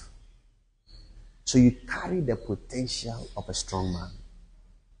made of. So you carry the potential of a strong man.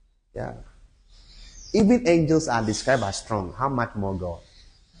 Yeah. Even angels are described as strong. How much more God?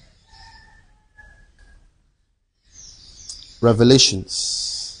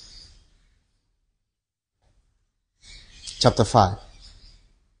 Revelations chapter 5.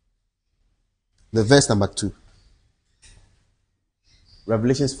 The verse number 2.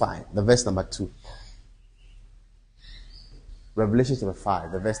 Revelations 5, the verse number 2. Revelation chapter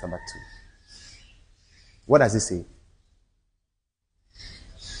 5, the verse number 2. What does it say?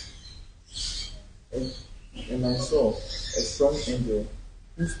 And I saw a strong angel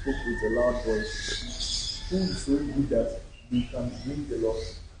who spoke with a loud voice, who is so good that he can bring the Lord.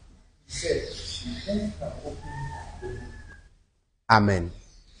 He said, "The pen can open the book." Amen.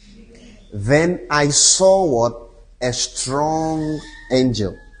 Then I saw what? A strong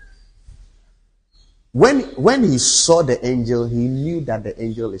angel. When he saw the angel, he knew that the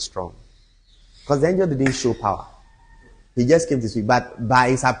angel is strong. Because the angel didn't show power. He just came to speak. But by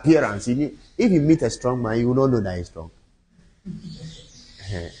his appearance, he knew, if you meet a strong man, you will not know that he's strong.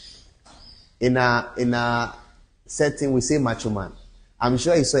 In a setting, we say macho man. I'm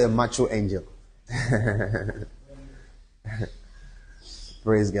sure he saw a macho angel.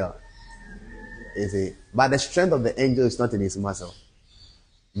 Praise God. But the strength of the angel is not in his muscle.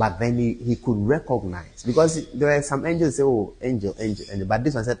 But then he could recognize. Because there are some angels say, oh, angel. But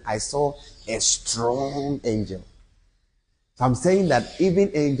this one said, I saw a strong angel. So I'm saying that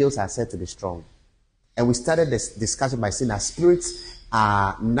even angels are said to be strong. And we started this discussion by saying that spirits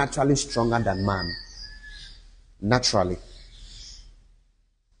are naturally stronger than man. Naturally.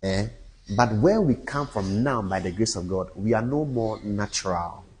 But where we come from now, by the grace of God, we are no more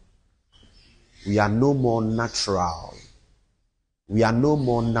natural. We are no more natural. We are no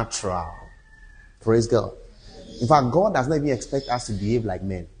more natural. Praise God. In fact, God does not even expect us to behave like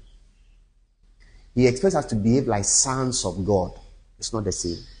men. He expects us to behave like sons of God. It's not the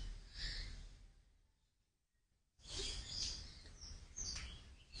same.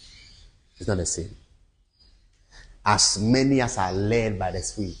 It's not the same. As many as are led by the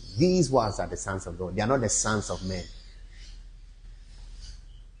Spirit, these ones are the sons of God. They are not the sons of men.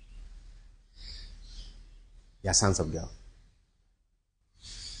 They are sons of God.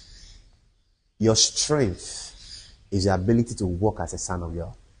 Your strength is the ability to walk as a son of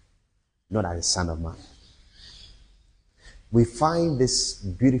God, not as a son of man. We find this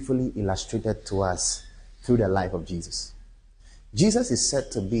beautifully illustrated to us through the life of Jesus. Jesus is said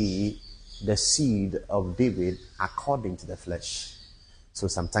to be the seed of David according to the flesh. So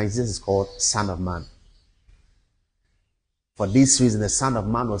sometimes this is called Son of Man. For this reason, the Son of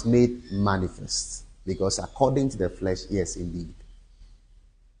Man was made manifest. Because according to the flesh, yes, indeed.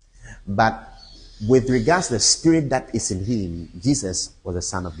 But with regards to the spirit that is in him, Jesus was the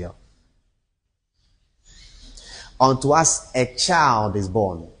Son of God. Unto us a child is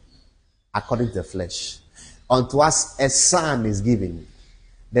born, according to the flesh. Unto us a son is given.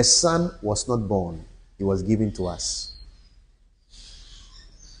 The son was not born, he was given to us.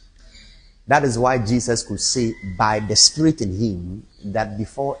 That is why Jesus could say by the Spirit in him that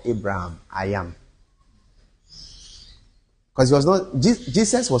before Abraham I am. Because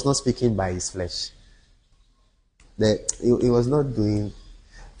Jesus was not speaking by his flesh. He was not doing.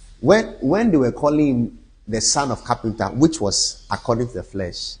 When they were calling him the son of carpenter, which was according to the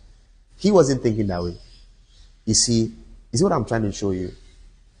flesh, he wasn't thinking that way. You see what I'm trying to show you?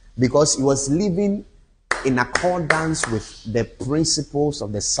 Because he was living in accordance with the principles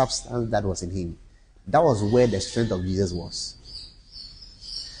of the substance that was in him. That was where the strength of Jesus was.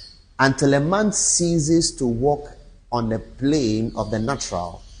 Until a man ceases to walk on the plane of the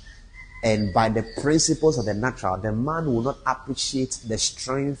natural and by the principles of the natural, the man will not appreciate the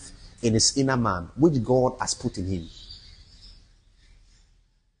strength in his inner man, which God has put in him.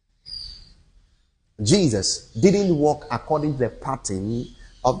 Jesus didn't walk according to the pattern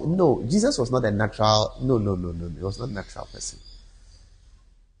of, no, Jesus was not a natural, no, he was not a natural person.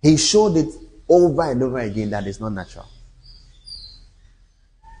 He showed it over and over again that it's not natural.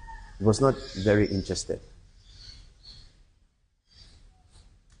 He was not very interested.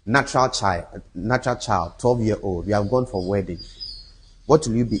 Natural child, 12-year-old, you have gone for wedding. What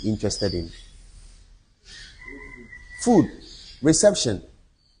will you be interested in? Food, reception,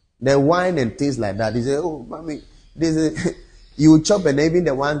 the wine and things like that. He say, oh, mommy, you will chop, and even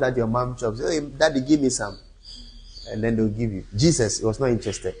the ones that your mom chops, hey, daddy, give me some. And then they'll give you. Jesus was not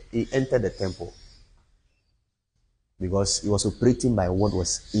interested. He entered the temple because he was operating by what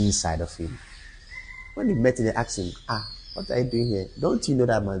was inside of him. When he met him, they asked him, what are you doing here? Don't you know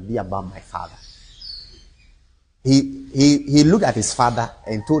that I must be about my father? He looked at his father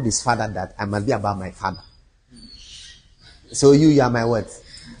and told his father that I must be about my father. So you are my what?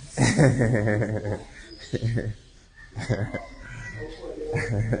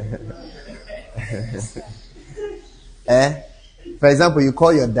 For example, you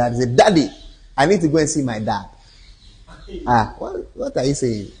call your dad and say, Daddy, I need to go and see my dad. What are you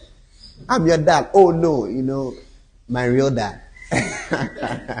saying? I'm your dad. Oh no, my real dad.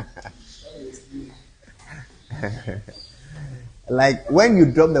 Like when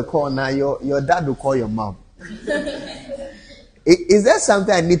you drop the call now, your dad will call your mom. Is there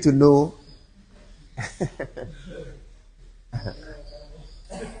something I need to know?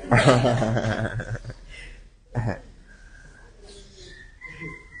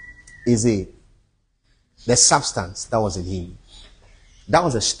 Is it the substance that was in him? That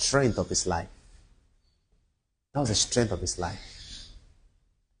was the strength of his life. That was the strength of his life.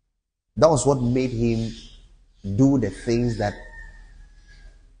 That was what made him do the things that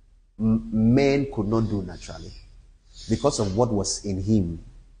men could not do naturally. Because of what was in him.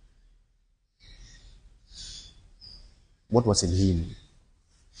 What was in him.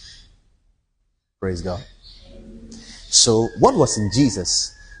 Praise God. So, what was in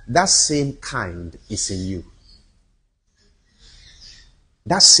Jesus, that same kind is in you.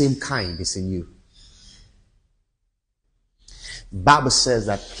 That same kind is in you. Bible says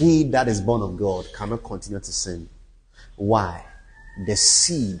that he that is born of God cannot continue to sin. Why? The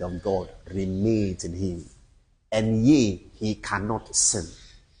seed of God remains in him, and he cannot sin.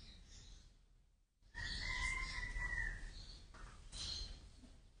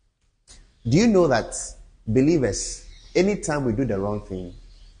 Do you know that believers, anytime we do the wrong thing,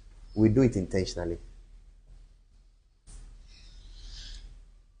 we do it intentionally?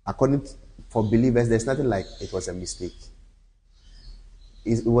 For believers, there's nothing like it was a mistake.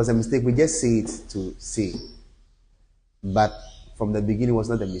 It was a mistake. We just say it to say. But from the beginning, it was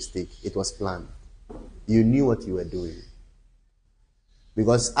not a mistake. It was planned. You knew what you were doing.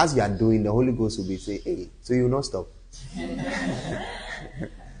 Because as you are doing, the Holy Ghost will be saying, hey, so you will not stop.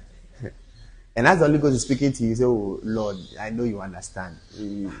 And as the Holy Ghost is speaking to you, you say, oh, Lord, I know you understand.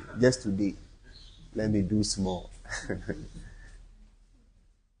 Just today, let me do small.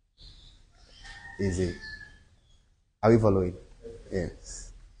 Is it? Are we following?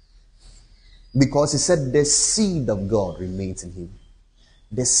 Yes. Because he said the seed of God remains in him.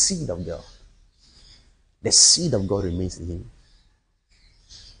 The seed of God. The seed of God remains in him.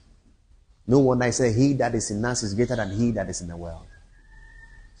 No wonder I say, he that is in us is greater than he that is in the world.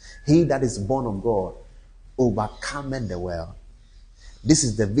 He that is born of God overcometh the world. This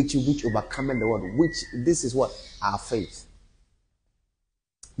is the victory which overcometh the world. This is what? Our faith.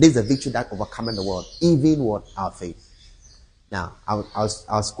 This is the victory that overcometh the world. Even what? Our faith. Now, I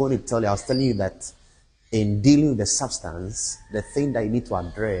was going to tell you, I was telling you that in dealing with the substance, the thing that you need to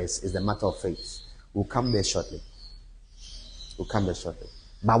address is the matter of faith. We'll come there shortly. But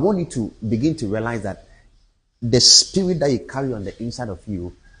I want you to begin to realize that the spirit that you carry on the inside of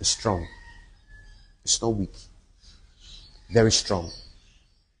you is strong. It's not weak. Very strong.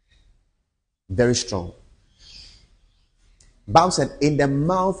 Very strong. Bible said, in the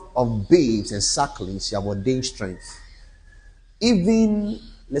mouth of babes and sucklings you have ordained strength. Even,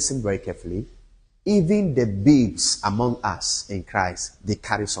 listen very carefully, even the babes among us in Christ, they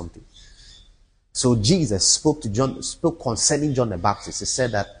carry something. So Jesus spoke concerning John the Baptist. He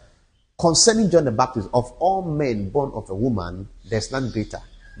said that concerning John the Baptist, of all men born of a woman, there's none greater.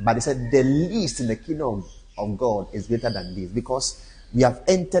 But he said the least in the kingdom of God is greater than this, because we have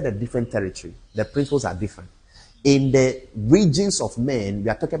entered a different territory. The principles are different. In the regions of men, we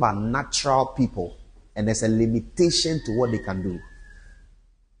are talking about natural people, and there's a limitation to what they can do.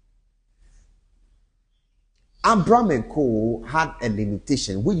 Abraham and Co. had a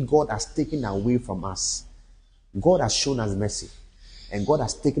limitation which God has taken away from us. God has shown us mercy, and God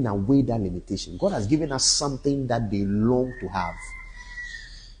has taken away that limitation. God has given us something that they long to have.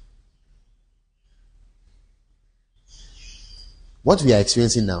 What we are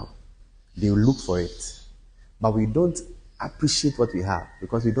experiencing now, they will look for it, but we don't appreciate what we have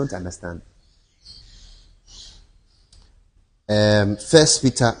because we don't understand. 1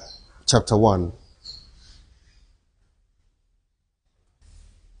 Peter chapter 1.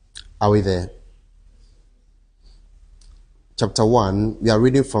 Are we there? Chapter 1, we are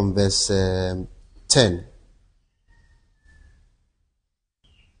reading from verse 10.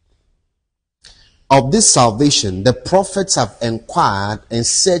 Of this salvation, the prophets have inquired and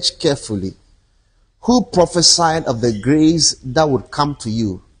searched carefully, who prophesied of the grace that would come to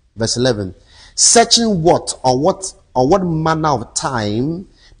you. Verse 11. Searching what manner of time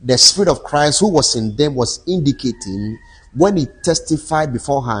the Spirit of Christ who was in them was indicating when he testified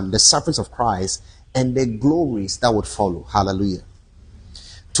beforehand the sufferings of Christ and the glories that would follow. Hallelujah.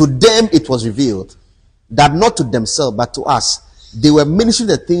 To them it was revealed that not to themselves but to us they were ministering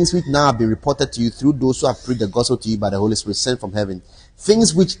the things which now have been reported to you through those who have preached the gospel to you by the Holy Spirit sent from heaven,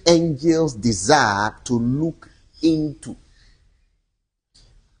 things which angels desire to look into.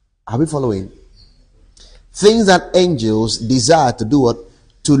 Are we following? Things that angels desire to do what?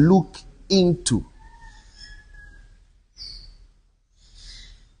 To look into.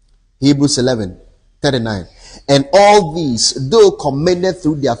 Hebrews 11:39. And all these, though commended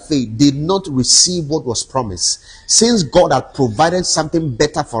through their faith, did not receive what was promised, since God had provided something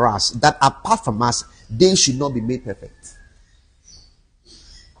better for us, that apart from us, they should not be made perfect.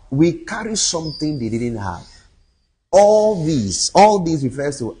 We carry something they didn't have. All these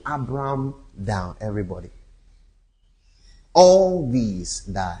refers to Abraham down, everybody. All these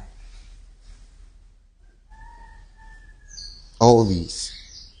die. All these.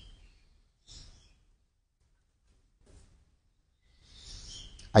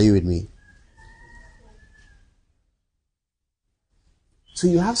 Are you with me? So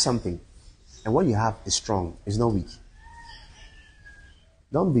you have something, and what you have is strong, it's not weak.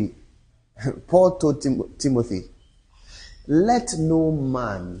 Don't be. Paul told Timothy, let no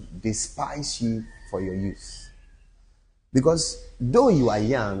man despise you for your youth. Because though you are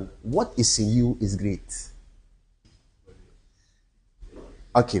young, what is in you is great.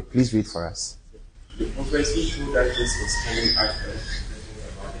 Okay, please read for us. The prophecy told that this was coming after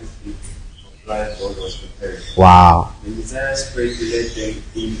about this day of life God was preparing. Wow. The Messiah spread to let them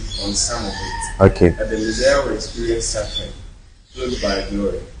in on some of it. Okay. That the Messiah will experience suffering, followed by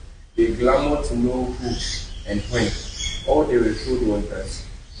glory. They clamored to know who and when. All they were told was that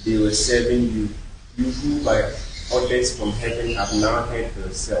they were serving you, you who by orders from heaven have now heard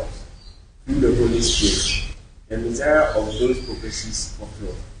yourselves through the Holy Spirit. The Messiah of those prophecies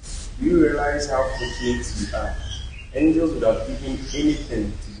fulfilled. Do you realize how fortunate you are? Angels would have given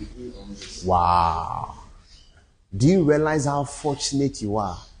anything to be in on this. Wow. Do you realize how fortunate you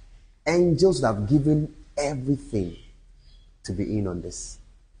are? Angels would have given everything to be in on this.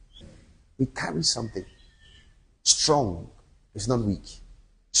 We carry something strong. It's not weak.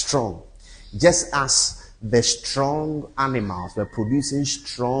 Strong. Just as the strong animals were producing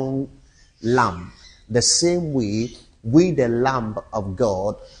strong lamb, the same way we, the lamb of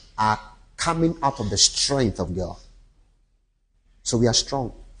God, are coming out of the strength of God. So we are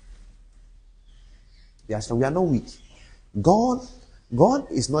strong. We are strong. We are not weak. God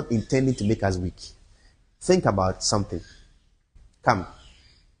is not intending to make us weak. Think about something. Come.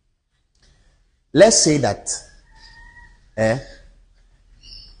 Let's say that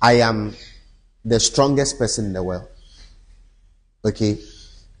I am the strongest person in the world. Okay?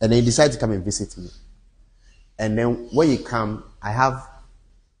 And then you decide to come and visit me. And then when you come, I have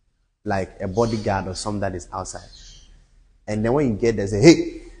like a bodyguard or something that is outside. And then when you get there, say, hey,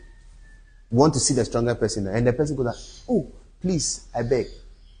 you want to see the stronger person? And the person goes like, oh, please, I beg.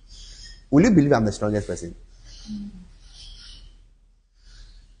 Will you believe I'm the strongest person?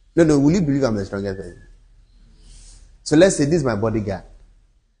 No, will you believe I'm the strongest person? So let's say this is my bodyguard.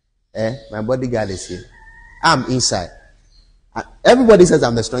 My bodyguard is here. I'm inside. Everybody says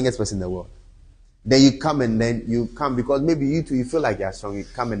I'm the strongest person in the world. Then you come and then you come because maybe you too, you feel like you're strong. You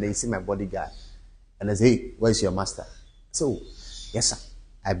come and then you see my bodyguard. And I say, hey, where's your master? So, yes, sir.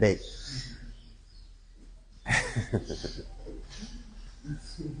 I beg.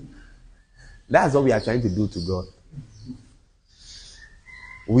 That's what we are trying to do to God.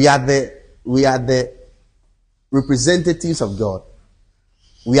 We are the representatives of God.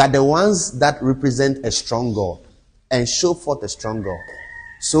 We are the ones that represent a strong God and show forth a strong God.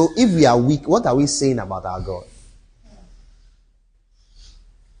 So if we are weak, what are we saying about our God?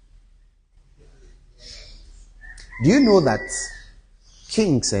 Do you know that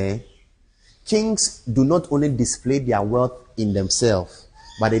kings do not only display their wealth in themselves,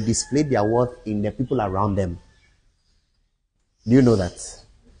 but they display their wealth in the people around them? Do you know that?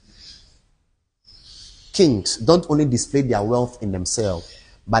 Kings don't only display their wealth in themselves,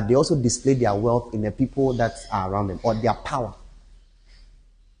 but they also display their wealth in the people that are around them, or their power.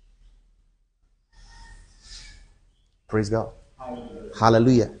 Praise God.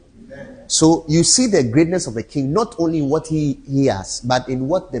 Hallelujah. So you see the greatness of the king, not only in what he has, but in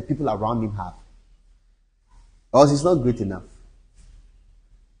what the people around him have. Or else he's not great enough.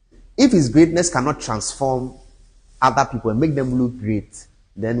 If his greatness cannot transform other people and make them look great,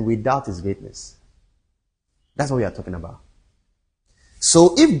 then we doubt his greatness. That's what we are talking about.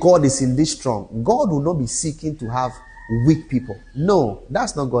 So if God is indeed strong, God will not be seeking to have weak people. No,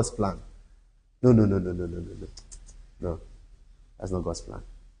 that's not God's plan. No. No, that's not God's plan.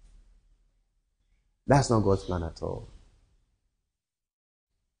 That's not God's plan at all.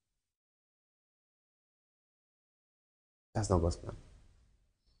 That's not God's plan.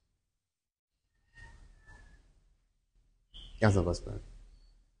 That's not God's plan.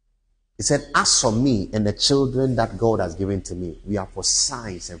 He said, as for me and the children that God has given to me, we are for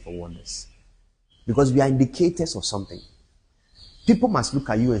signs and for wonders. Because we are indicators of something. People must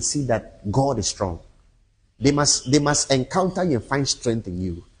look at you and see that God is strong. They must encounter you and find strength in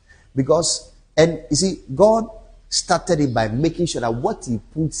you. Because, and you see, God started it by making sure that what he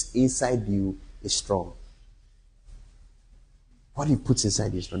puts inside you is strong. What he puts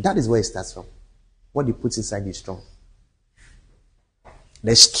inside you is strong. That is where it starts from. What he puts inside you is strong.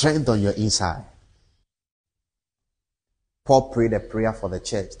 There's strength on your inside. Paul prayed a prayer for the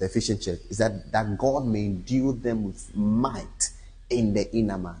church, the Ephesian church, is that God may endue them with might in the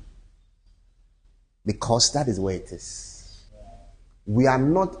inner man. Because that is where it is. We are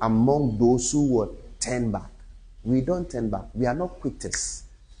not among those who would turn back. We don't turn back. We are not quitters.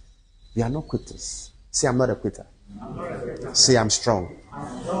 We are not quitters. Say, I'm not a quitter. Say, I'm strong.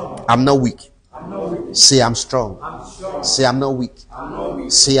 I'm not weak. Say, I'm strong. Say, I'm not weak.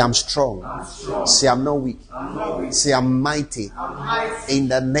 Say, I'm strong. Say, I'm not weak. Say, I'm mighty. In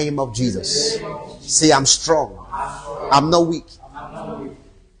the name of Jesus. Say, I'm strong. I'm not weak.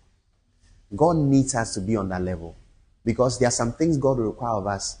 God needs us to be on that level. Because there are some things God will require of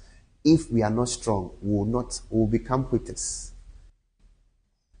us. If we are not strong, we will become quitters.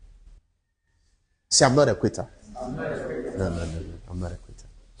 Say, I'm not a quitter. No. I'm not a quitter.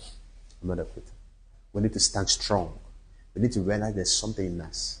 I'm not a quitter. We need to stand strong. We need to realize there's something in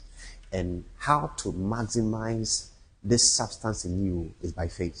us. And how to maximize this substance in you is by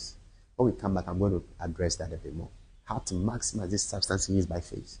faith. When we come back, I'm going to address that a bit more. How to maximize this substance in you is by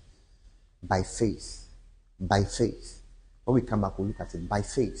faith. By faith. By faith. When we come back, we'll look at it. By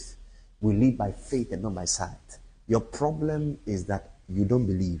faith. We live by faith and not by sight. Your problem is that you don't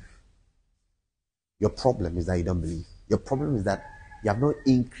believe. Your problem is that you don't believe. Your problem is that you have not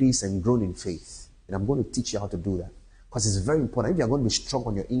increased and grown in faith. And I'm going to teach you how to do that. Because it's very important. If you're going to be strong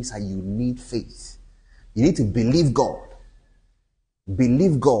on your inside, you need faith. You need to believe God.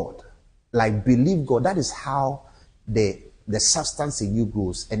 Believe God. Like believe God. That is how the substance in you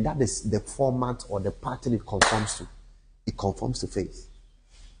grows. And that is the format or the pattern it conforms to. It conforms to faith.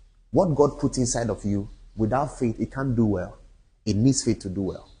 What God puts inside of you, without faith, it can't do well. It needs faith to do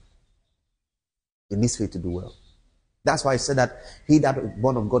well. It needs faith to do well. That's why I said that he that is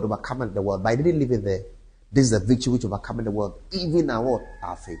born of God overcometh the world. But I didn't leave it there. This is the victory which overcometh the world, even our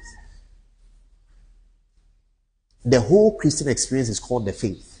faith. The whole Christian experience is called the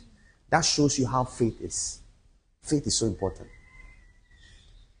faith. That shows you how faith is. Faith is so important.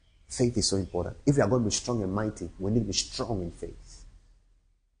 Faith is so important. If we are going to be strong and mighty, we need to be strong in faith.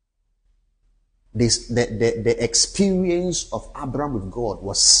 The experience of Abraham with God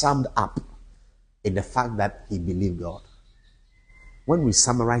was summed up in the fact that he believed God. When we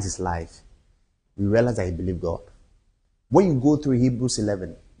summarize his life, we realize that he believed God. When you go through Hebrews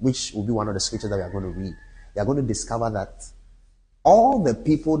 11, which will be one of the scriptures that we are going to read, you are going to discover that All the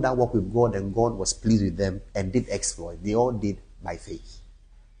people that walked with God and God was pleased with them and did exploit, they all did by faith.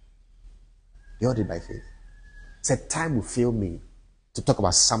 They all did by faith. Said time will fail me to talk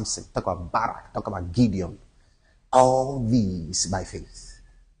about Samson, talk about Barak, talk about Gideon. All these by faith.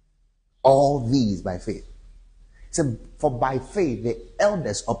 All these by faith. So, for by faith the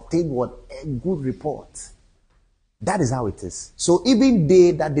elders obtained what? A good report. That is how it is. So even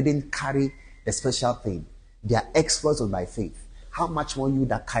they that didn't carry the special thing, their exploits was by faith. How much more you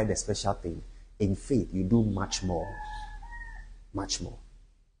that carry the special thing? In faith, you do much more. Much more.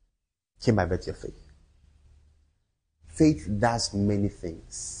 Came by virtue of faith. Faith does many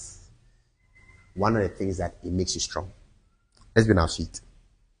things. One of the things that it makes you strong. Let's be on our feet.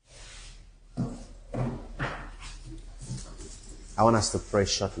 I want us to pray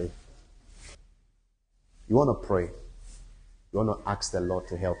shortly. You want to pray. You want to ask the Lord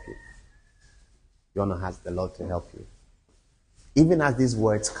to help you. You want to ask the Lord to help you. Even as these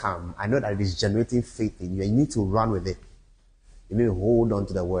words come, I know that it is generating faith in you. And you need to run with it. You need to hold on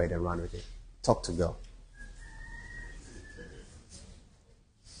to the word and run with it. Talk to God.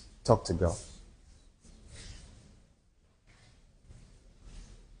 Talk to God.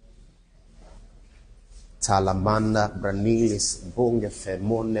 Talamanda branilis bonge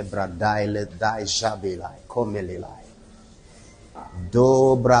femone bradaile dai jabilai komelilai.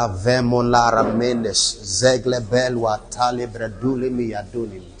 Dobra vemon lara mendes zegle belwa tali braduli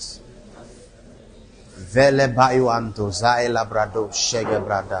miadunimis. Vele bayu anto zaila brado shege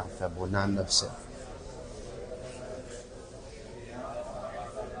brada febunanda se.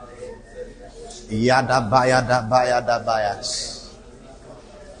 Yada bayas.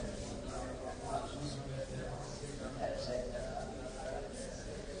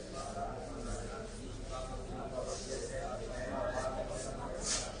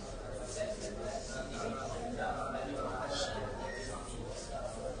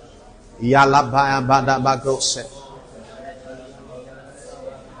 Yala baya bada bagose.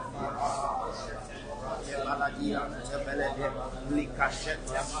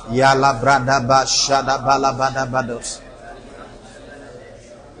 Yala brada ba shada bala bada bados.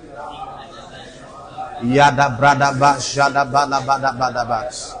 Yada brada ba shada bala bada bada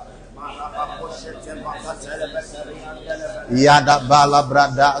bas. Yada bala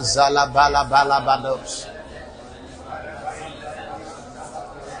brada zala bala bala bados.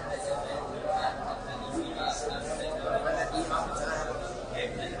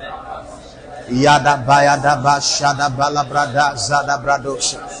 Yada bayada ba shada bala brada zada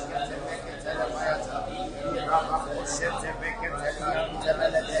brados.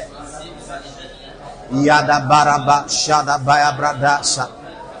 Yada baraba shada baya brada sa.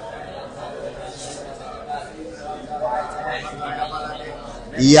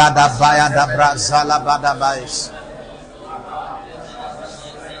 Yada bayada brazala bada bais.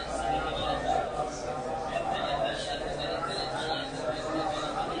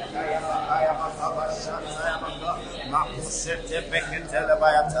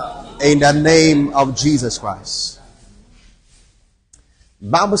 In the name of Jesus Christ.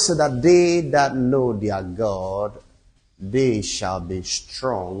 Bible said that they that know their God, they shall be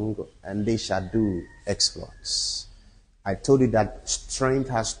strong and they shall do exploits. I told you that strength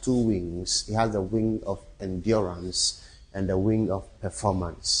has two wings. It has the wing of endurance and the wing of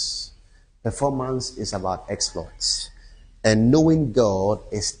performance. Performance is about exploits. And knowing God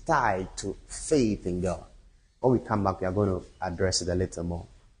is tied to faith in God. When we come back, we are going to address it a little more.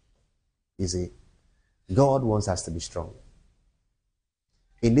 You see, God wants us to be strong.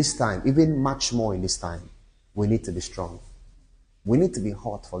 In this time, even much more in this time, we need to be strong. We need to be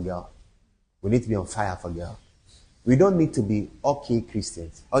hot for God. We need to be on fire for God. We don't need to be okay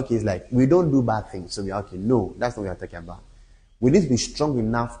Christians. Okay, it's like, we don't do bad things, so we are okay. No, that's not what we are talking about. We need to be strong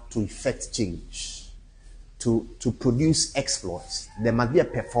enough to effect change, to produce exploits. There must be a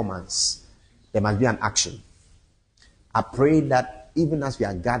performance. There must be an action. I pray that even as we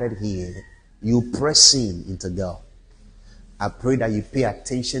are gathered here, you press into God. I pray that you pay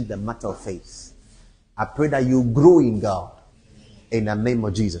attention to the matter of faith. I pray that you grow in God. In the name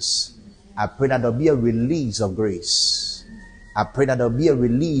of Jesus. I pray that there will be a release of grace. I pray that there will be a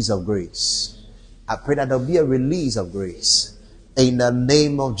release of grace. I pray that there will be a release of grace. In the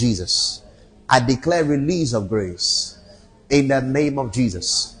name of Jesus. I declare release of grace. In the name of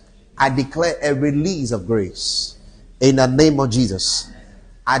Jesus. I declare a release of grace. In the name of Jesus.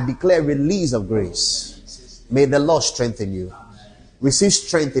 I declare release of grace. May the Lord strengthen you. Receive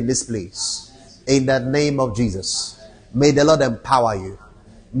strength in this place. In the name of Jesus. May the Lord empower you.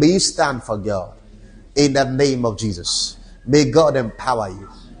 May you stand for God. In the name of Jesus. May God empower you.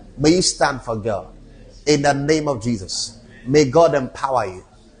 May you stand for God. In the name of Jesus. May God empower you.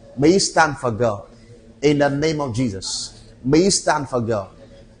 May you stand for God. In the name of Jesus. May you stand for God.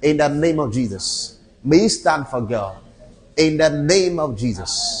 In the name of Jesus. May you stand for God. In the name of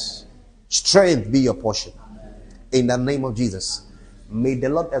Jesus. Strength be your portion. In the name of Jesus. May the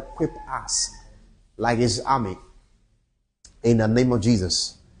Lord equip us like his army. In the name of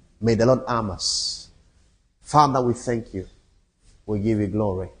Jesus. May the Lord arm us. Father, we thank you. We give you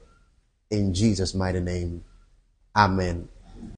glory. In Jesus' mighty name. Amen.